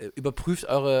 überprüft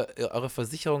eure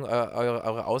Versicherung,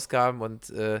 eure Ausgaben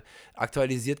und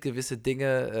aktualisiert gewisse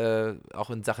Dinge, auch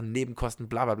in Sachen Nebenkosten,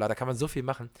 bla bla bla, da kann man so viel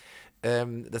machen. Da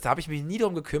habe ich mich nie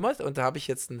drum gekümmert und da habe ich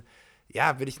jetzt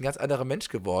bin ich ein ganz anderer Mensch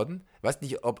geworden. Weiß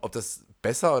nicht, ob das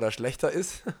besser oder schlechter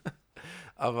ist,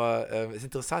 aber ist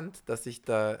interessant, dass ich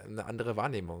da eine andere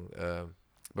Wahrnehmung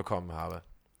bekommen habe.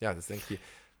 Ja, das denke ich.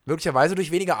 Möglicherweise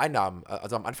durch weniger Einnahmen.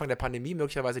 Also am Anfang der Pandemie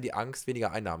möglicherweise die Angst,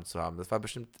 weniger Einnahmen zu haben. Das war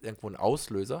bestimmt irgendwo ein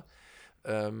Auslöser,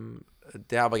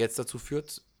 der aber jetzt dazu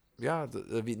führt, ja,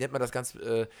 wie nennt man das ganz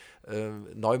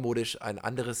neumodisch, ein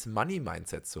anderes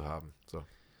Money-Mindset zu haben. So.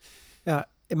 Ja,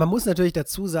 man muss natürlich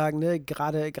dazu sagen, ne,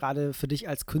 gerade für dich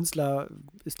als Künstler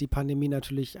ist die Pandemie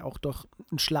natürlich auch doch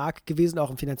ein Schlag gewesen,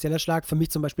 auch ein finanzieller Schlag. Für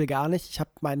mich zum Beispiel gar nicht. Ich habe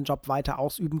meinen Job weiter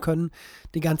ausüben können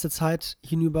die ganze Zeit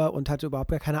hinüber und hatte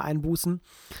überhaupt gar keine Einbußen.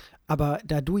 Aber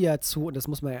da du ja und das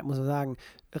muss man sagen,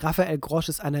 Raphael Grosch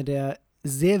ist einer der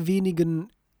sehr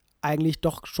wenigen eigentlich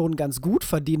doch schon ganz gut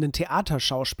verdienenden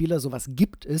Theaterschauspieler. Sowas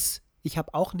gibt es. Ich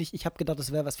habe gedacht,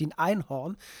 das wäre was wie ein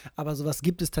Einhorn, aber sowas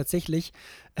gibt es tatsächlich.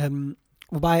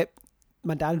 Wobei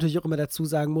man da natürlich auch immer dazu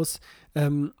sagen muss,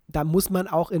 da muss man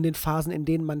auch in den Phasen, in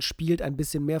denen man spielt, ein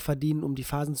bisschen mehr verdienen, um die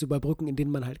Phasen zu überbrücken, in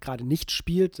denen man halt gerade nicht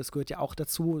spielt. Das gehört ja auch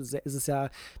dazu. Ist es ja,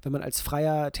 wenn man als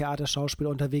freier Theaterschauspieler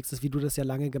unterwegs ist, wie du das ja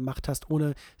lange gemacht hast,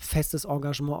 ohne festes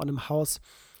Engagement an einem Haus,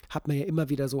 hat man ja immer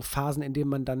wieder so Phasen, in denen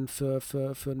man dann für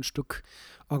ein Stück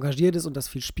engagiert ist und das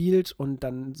viel spielt, und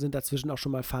dann sind dazwischen auch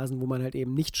schon mal Phasen, wo man halt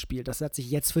eben nicht spielt. Das hat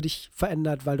sich jetzt für dich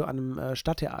verändert, weil du an einem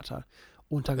Stadttheater Ja,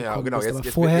 untergekommen genau. bist. Jetzt, Aber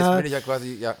jetzt, bin, jetzt vorher, bin ich ja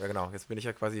quasi, ja, genau. Jetzt bin ich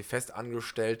ja quasi fest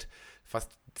angestellt,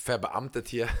 fast verbeamtet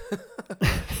hier an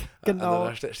so genau.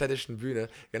 einer städtischen Bühne.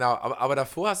 Genau, aber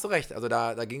davor hast du recht. Also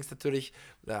da ging es natürlich,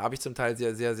 da habe ich zum Teil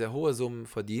sehr, sehr, sehr hohe Summen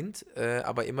verdient,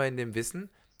 aber immer in dem Wissen,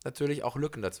 natürlich auch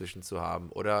Lücken dazwischen zu haben.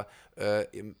 Oder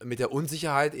mit der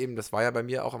Unsicherheit eben, das war ja bei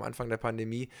mir auch am Anfang der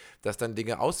Pandemie, dass dann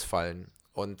Dinge ausfallen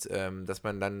und dass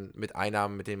man dann mit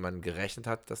Einnahmen, mit denen man gerechnet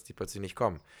hat, dass die plötzlich nicht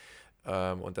kommen.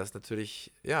 Und das ist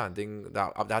natürlich, ja, ein Ding,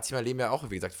 aber da hat sich mein Leben ja auch,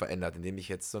 wie gesagt, verändert, indem ich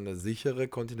jetzt so eine sichere,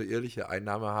 kontinuierliche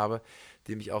Einnahme habe,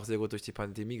 die mich auch sehr gut durch die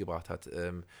Pandemie gebracht hat.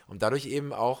 Und dadurch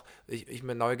eben auch, ich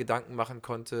mir neue Gedanken machen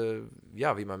konnte,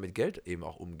 ja, wie man mit Geld eben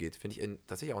auch umgeht. Finde ich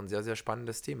tatsächlich auch ein sehr, sehr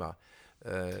spannendes Thema.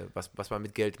 Was man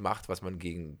mit Geld macht, was man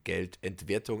gegen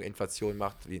Geldentwertung, Inflation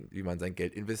macht, wie man sein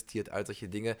Geld investiert, all solche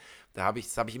Dinge. Das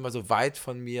habe ich immer so weit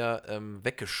von mir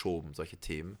weggeschoben, solche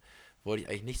Themen. Wollte ich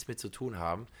eigentlich nichts mit zu tun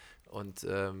haben. Und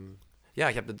ja,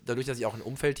 ich habe dadurch, dass ich auch ein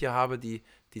Umfeld hier habe, die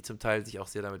zum Teil sich auch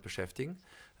sehr damit beschäftigen,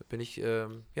 bin ich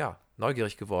ja,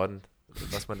 neugierig geworden,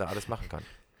 was man da alles machen kann.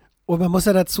 Und man muss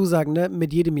ja dazu sagen, ne,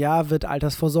 mit jedem Jahr wird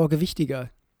Altersvorsorge wichtiger,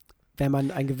 wenn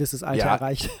man ein gewisses Alter Ja,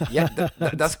 erreicht. ja,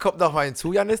 das kommt noch mal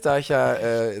hinzu, Janis, dass ich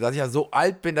ja so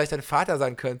alt bin, dass ich dein Vater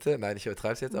sein könnte. Nein, ich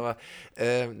übertreibe es jetzt, aber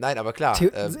nein, aber klar.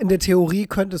 In der Theorie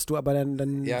könntest du, aber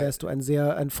dann Ja, wärst du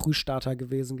ein Frühstarter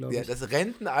gewesen, glaube ja, ich. das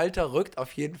Rentenalter rückt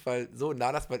auf jeden Fall so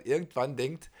nah, dass man irgendwann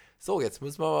denkt, so, jetzt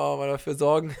müssen wir mal dafür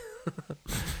sorgen,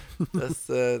 dass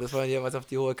man hier was auf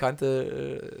die hohe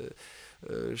Kante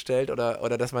stellt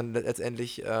oder dass man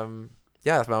letztendlich,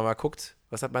 ja, dass man mal guckt,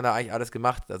 was hat man da eigentlich alles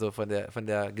gemacht. Also von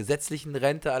der gesetzlichen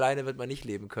Rente alleine wird man nicht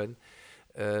leben können,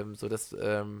 sodass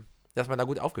dass man da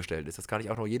gut aufgestellt ist. Das kann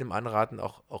ich auch nur jedem anraten,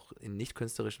 auch in nicht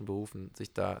künstlerischen Berufen,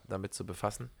 sich damit zu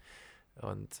befassen.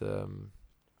 Und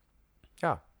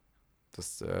ja,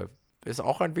 das ist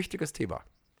auch ein wichtiges Thema.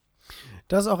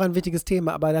 Das ist auch ein wichtiges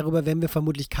Thema, aber darüber werden wir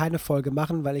vermutlich keine Folge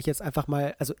machen, weil ich jetzt einfach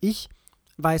mal, also ich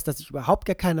weiß, dass ich überhaupt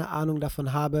gar keine Ahnung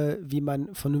davon habe, wie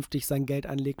man vernünftig sein Geld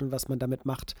anlegt und was man damit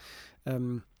macht.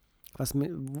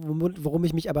 Worum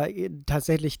ich mich aber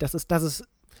tatsächlich, das ist,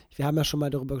 wir haben ja schon mal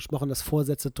darüber gesprochen, dass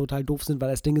Vorsätze total doof sind,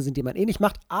 weil das Dinge sind, die man eh nicht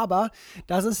macht. Aber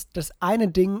das ist das eine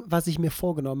Ding, was ich mir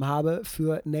vorgenommen habe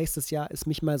für nächstes Jahr, ist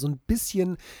mich mal so ein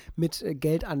bisschen mit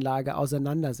Geldanlage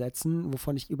auseinandersetzen,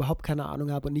 wovon ich überhaupt keine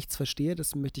Ahnung habe und nichts verstehe.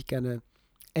 Das möchte ich gerne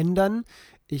ändern.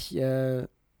 Ich habe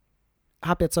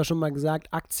jetzt zwar schon mal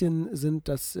gesagt, Aktien sind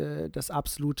das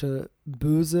absolute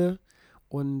Böse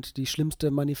und die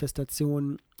schlimmste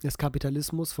Manifestation des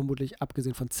Kapitalismus, vermutlich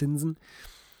abgesehen von Zinsen.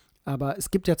 Aber es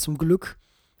gibt ja zum Glück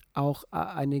auch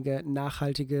einige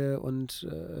nachhaltige und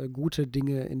gute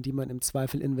Dinge, in die man im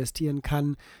Zweifel investieren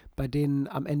kann, bei denen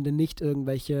am Ende nicht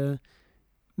irgendwelche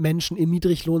Menschen im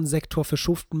Niedriglohnsektor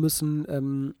verschuften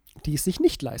müssen, die es sich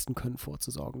nicht leisten können,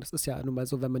 vorzusorgen. Das ist ja nun mal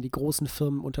so, wenn man die großen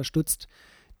Firmen unterstützt,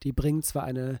 die bringen zwar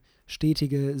eine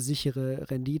stetige,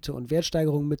 sichere Rendite und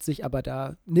Wertsteigerung mit sich, aber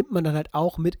da nimmt man dann halt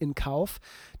auch mit in Kauf,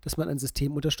 dass man ein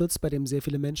System unterstützt, bei dem sehr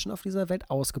viele Menschen auf dieser Welt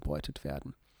ausgebeutet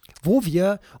werden. Wo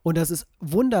wir, und das ist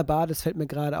wunderbar, das fällt mir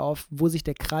gerade auf, wo sich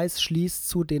der Kreis schließt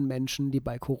zu den Menschen, die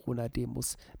bei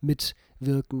Corona-Demos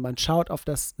mitwirken. Man schaut auf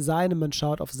das Seine, man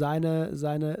schaut auf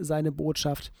seine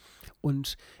Botschaft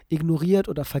und ignoriert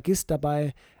oder vergisst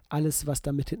dabei alles, was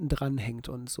damit hinten dran hängt.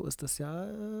 Und so ist das ja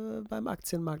beim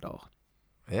Aktienmarkt auch.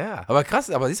 Ja, aber krass,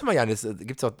 aber siehst du mal, Janis,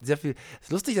 gibt es auch sehr viel. Es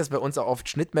ist lustig, dass es bei uns auch oft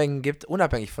Schnittmengen gibt,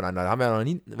 unabhängig voneinander.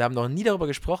 Wir haben noch nie darüber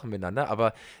gesprochen miteinander,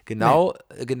 aber genau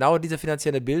diese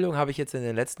finanzielle Bildung habe ich jetzt in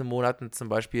den letzten Monaten zum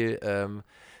Beispiel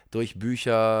durch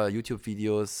Bücher,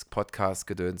 YouTube-Videos, Podcasts,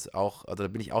 Gedöns auch, also da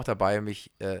bin ich auch dabei,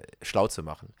 mich schlau zu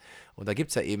machen. Und da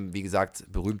gibt es ja eben, wie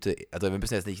gesagt, berühmte, also wir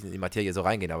müssen jetzt nicht in die Materie so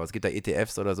reingehen, aber es gibt da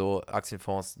ETFs oder so,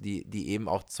 Aktienfonds, die eben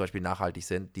auch zum Beispiel nachhaltig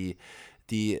sind, die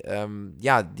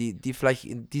vielleicht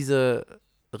in diese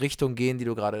Richtung gehen, die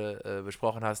du gerade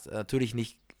besprochen hast. Natürlich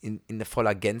nicht in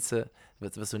voller Gänze,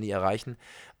 wirst du nie erreichen.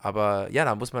 Aber ja,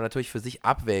 da muss man natürlich für sich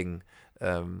abwägen.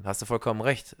 Hast du vollkommen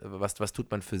recht. Was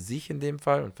tut man für sich in dem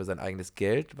Fall und für sein eigenes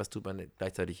Geld? Was tut man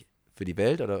gleichzeitig für die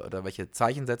Welt oder welche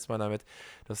Zeichen setzt man damit?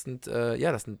 Das sind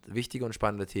wichtige und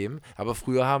spannende Themen. Aber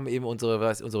früher haben eben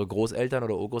unsere Großeltern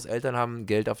oder Urgroßeltern haben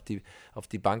Geld auf die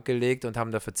Bank gelegt und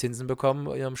haben dafür Zinsen bekommen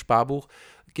in ihrem Sparbuch.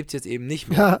 Gibt es jetzt eben nicht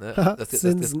mehr. Ne?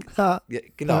 Zinsen. Ja,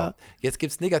 genau. Ja. Jetzt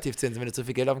gibt es Negativzinsen. Wenn du zu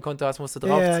viel Geld auf dem Konto hast, musst du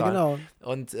draufzahlen. Ja, genau.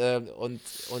 Und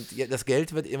das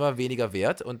Geld wird immer weniger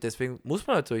wert und deswegen muss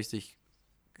man natürlich sich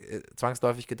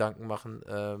zwangsläufig Gedanken machen,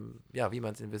 wie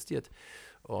man es investiert.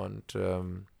 Und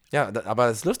aber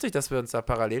es ist lustig, dass wir uns da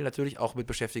parallel natürlich auch mit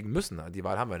beschäftigen müssen. Die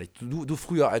Wahl haben wir nicht. Du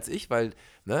früher als ich, weil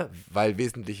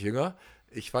wesentlich jünger.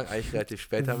 Ich fange eigentlich relativ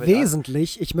spät damit an.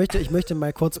 Wesentlich? Ich möchte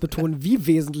mal kurz betonen, wie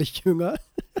wesentlich jünger.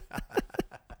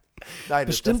 Nein,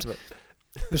 bestimmt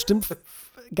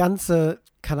ganze,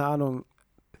 keine Ahnung,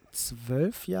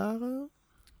 12 Jahre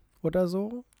oder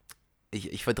so.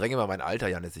 Ich verdränge mal mein Alter,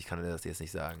 Janis, ich kann dir das jetzt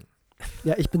nicht sagen.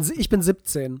 Ja, ich bin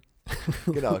 17.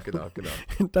 Genau.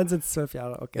 Dann sind es 12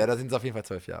 Jahre, okay. Ja, da sind es auf jeden Fall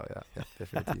 12 Jahre, ja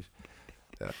definitiv.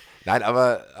 Ja. Nein,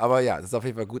 aber ja, es ist auf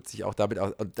jeden Fall gut, sich auch damit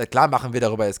und klar machen wir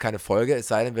darüber jetzt keine Folge, es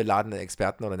sei denn, wir laden einen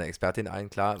Experten oder eine Expertin ein,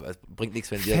 klar, es bringt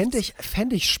nichts, wenn wir...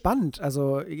 Fände ich spannend,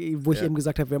 also wo ich eben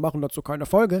gesagt habe, wir machen dazu keine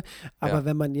Folge, aber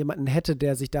wenn man jemanden hätte,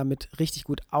 der sich damit richtig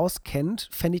gut auskennt,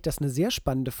 fände ich das eine sehr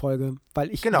spannende Folge,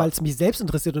 weil es mich selbst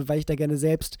interessiert und weil ich da gerne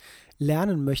selbst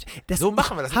lernen möchte. So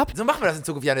machen wir das in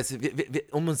Zukunft, Janis.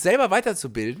 Um uns selber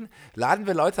weiterzubilden, laden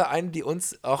wir Leute ein, die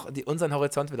unseren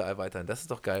Horizont wieder erweitern. Das ist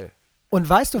doch geil. Und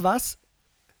weißt du was?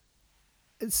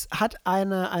 Es hat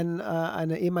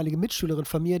eine ehemalige Mitschülerin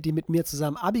von mir, die mit mir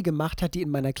zusammen Abi gemacht hat, die in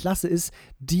meiner Klasse ist,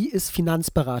 die ist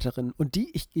Finanzberaterin. Und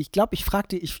ich glaube, ich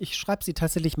schreibe sie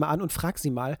tatsächlich mal an und frage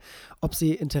sie mal, ob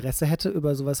sie Interesse hätte,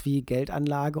 über sowas wie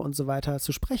Geldanlage und so weiter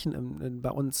zu sprechen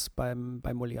bei uns bei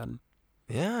Mullian.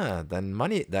 Ja, dein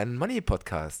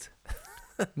Money-Podcast.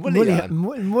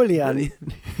 Mullian.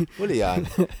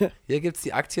 Hier gibt es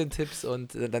die Aktientipps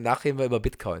und danach reden wir über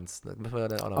Bitcoins. Das müssen wir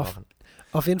dann auch noch machen.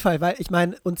 Auf jeden Fall, weil ich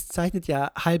meine, uns zeichnet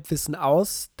ja Halbwissen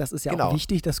aus. Das ist ja auch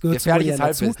wichtig, das gehört zu Mullian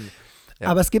dazu. Ja.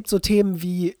 Aber es gibt so Themen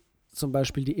wie zum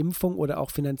Beispiel die Impfung oder auch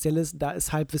Finanzielles. Da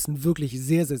ist Halbwissen wirklich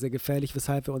sehr, sehr, sehr gefährlich,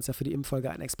 weshalb wir uns ja für die Impffolge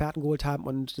einen Experten geholt haben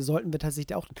und sollten wir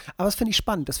tatsächlich auch. Aber das finde ich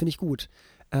spannend, das finde ich gut.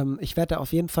 Ich werde da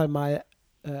auf jeden Fall mal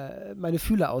meine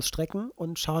Fühler ausstrecken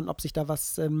und schauen, ob sich da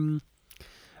was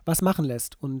machen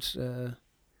lässt und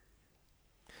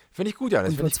finde ich gut, ja,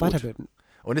 das finde ich gut. Weiterbilden.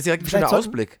 Und das ist direkt ein schöner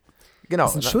Ausblick. Genau.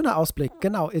 Das ist ein schöner Ausblick,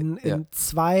 genau. In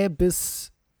 2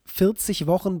 bis 40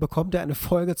 Wochen bekommt er eine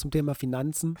Folge zum Thema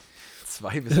Finanzen.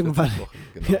 2 bis 40 Wochen,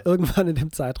 genau. Ja, irgendwann in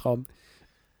dem Zeitraum.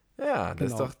 Ja,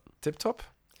 das tipptopp.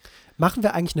 Machen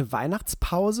wir eigentlich eine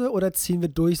Weihnachtspause oder ziehen wir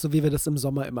durch, so wie wir das im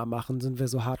Sommer immer machen? Sind wir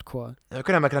so hardcore? Wir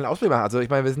können ja mal einen kleinen Ausblick machen. Also ich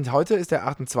meine, heute ist der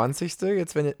 28.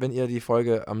 Jetzt, wenn ihr die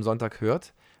Folge am Sonntag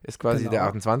hört, ist quasi der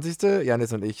 28.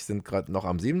 Janis und ich sind gerade noch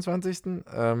am 27. Und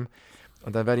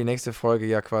dann wäre die nächste Folge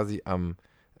ja quasi am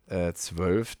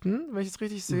 12., wenn ich es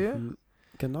richtig sehe.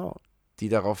 Genau. Die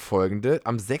darauf folgende,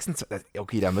 am 26.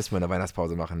 Okay, da müssen wir eine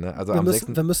Weihnachtspause machen, ne? Also wir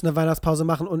müssen eine Weihnachtspause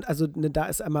machen und also da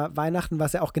ist einmal Weihnachten,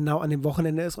 was ja auch genau an dem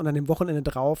Wochenende ist und an dem Wochenende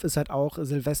drauf ist halt auch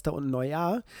Silvester und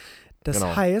Neujahr. Das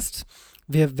heißt,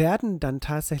 wir werden dann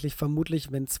tatsächlich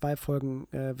vermutlich, wenn die zwei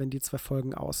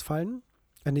Folgen ausfallen,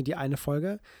 die eine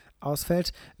Folge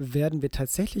ausfällt, werden wir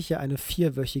tatsächlich ja eine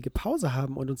 4-wöchige Pause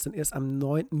haben und uns dann erst am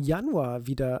 9. Januar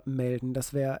wieder melden.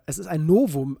 Es ist ein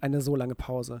Novum, eine so lange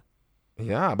Pause.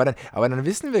 Ja, aber dann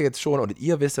wissen wir jetzt schon, und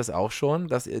ihr wisst das auch schon,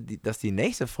 dass die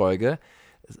nächste Folge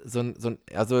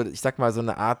also ich sag mal, so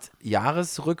eine Art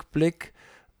Jahresrückblick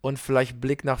und vielleicht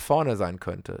Blick nach vorne sein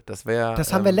könnte. Das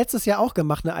haben wir letztes Jahr auch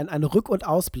gemacht, ne? Ein Rück- und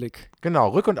Ausblick. Genau,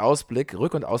 Rück- und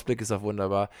Ausblick ist auch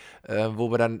wunderbar,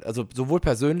 wo wir dann, also sowohl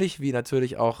persönlich wie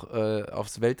natürlich auch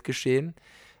aufs Weltgeschehen.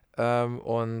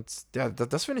 Und ja,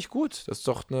 das finde ich gut. Das ist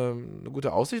doch eine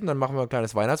gute Aussicht. Und dann machen wir ein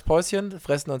kleines Weihnachtspäuschen,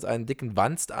 fressen uns einen dicken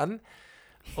Wanst an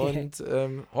und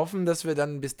hoffen, dass wir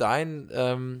dann bis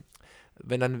dahin,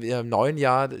 wenn dann im neuen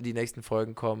Jahr die nächsten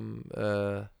Folgen kommen,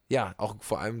 auch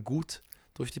vor allem gut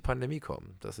durch die Pandemie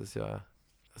kommen. Das wäre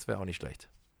auch nicht schlecht.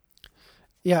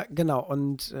 Ja, genau.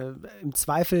 Und im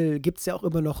Zweifel gibt es ja auch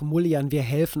immer noch Mullian. Wir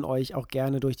helfen euch auch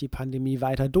gerne durch die Pandemie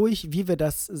weiter durch, wie wir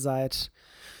das seit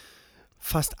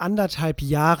fast 1,5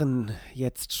 Jahren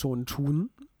jetzt schon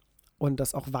tun und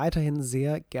das auch weiterhin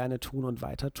sehr gerne tun und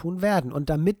weiter tun werden.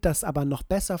 Und damit das aber noch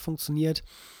besser funktioniert,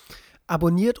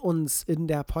 abonniert uns in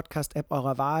der Podcast-App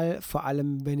eurer Wahl, vor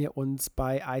allem wenn ihr uns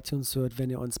bei iTunes hört,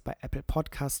 wenn ihr uns bei Apple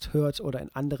Podcast hört oder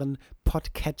in anderen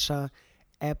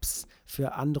Podcatcher-Apps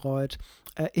für Android.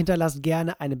 Hinterlasst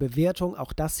gerne eine Bewertung,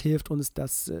 auch das hilft uns,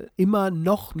 dass immer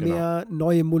noch mehr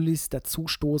neue Mullis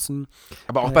dazustoßen.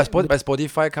 Aber auch bei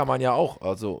Spotify kann man ja auch,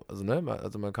 also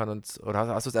man kann uns, oder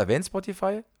hast du es erwähnt,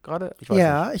 Spotify gerade? Ich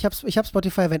weiß nicht. Ich hab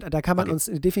Spotify erwähnt, da kann man uns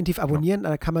definitiv abonnieren,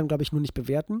 da kann man, glaube ich, nur nicht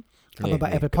bewerten. Aber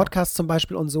bei Apple Podcasts zum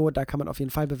Beispiel und so, da kann man auf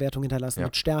jeden Fall Bewertungen hinterlassen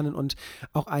mit Sternen und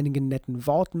auch einigen netten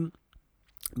Worten.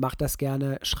 Macht das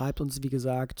gerne, schreibt uns, wie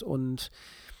gesagt, und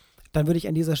dann würde ich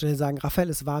an dieser Stelle sagen, Raphael,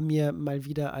 es war mir mal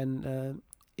wieder ein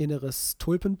inneres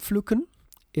Tulpenpflücken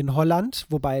in Holland.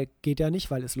 Wobei, geht ja nicht,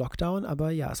 weil es Lockdown, aber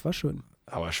ja, es war schön.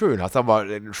 Aber schön, hast aber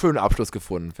einen schönen Abschluss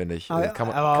gefunden, finde ich.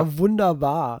 Aber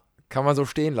wunderbar. Kann man so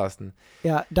stehen lassen.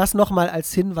 Ja, das nochmal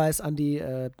als Hinweis an die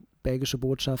belgische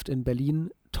Botschaft in Berlin.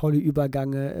 Tolle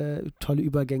Übergänge,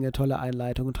 tolle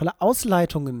Einleitungen, tolle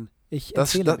Ausleitungen.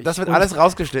 Das wird alles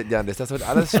rausgeschnitten, Janis. Das wird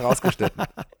alles rausgeschnitten.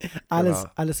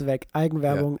 Alles weg.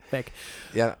 Eigenwerbung weg.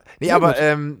 Ja, nee, aber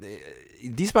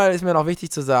diesmal ist mir noch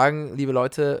wichtig zu sagen, liebe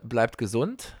Leute, bleibt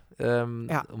gesund.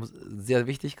 Sehr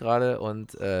wichtig gerade.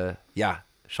 Und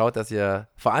schaut, dass ihr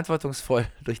verantwortungsvoll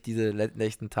durch diese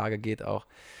nächsten Tage geht auch.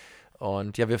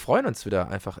 Und ja, wir freuen uns wieder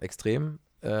einfach extrem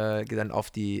dann auf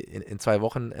die in 2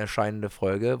 Wochen erscheinende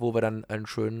Folge, wo wir dann einen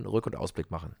schönen Rück- und Ausblick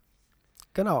machen.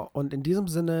 Genau, und in diesem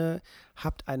Sinne,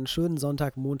 habt einen schönen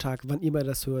Sonntag, Montag, wann immer ihr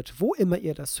das hört, wo immer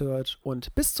ihr das hört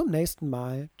und bis zum nächsten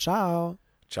Mal. Ciao.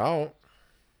 Ciao.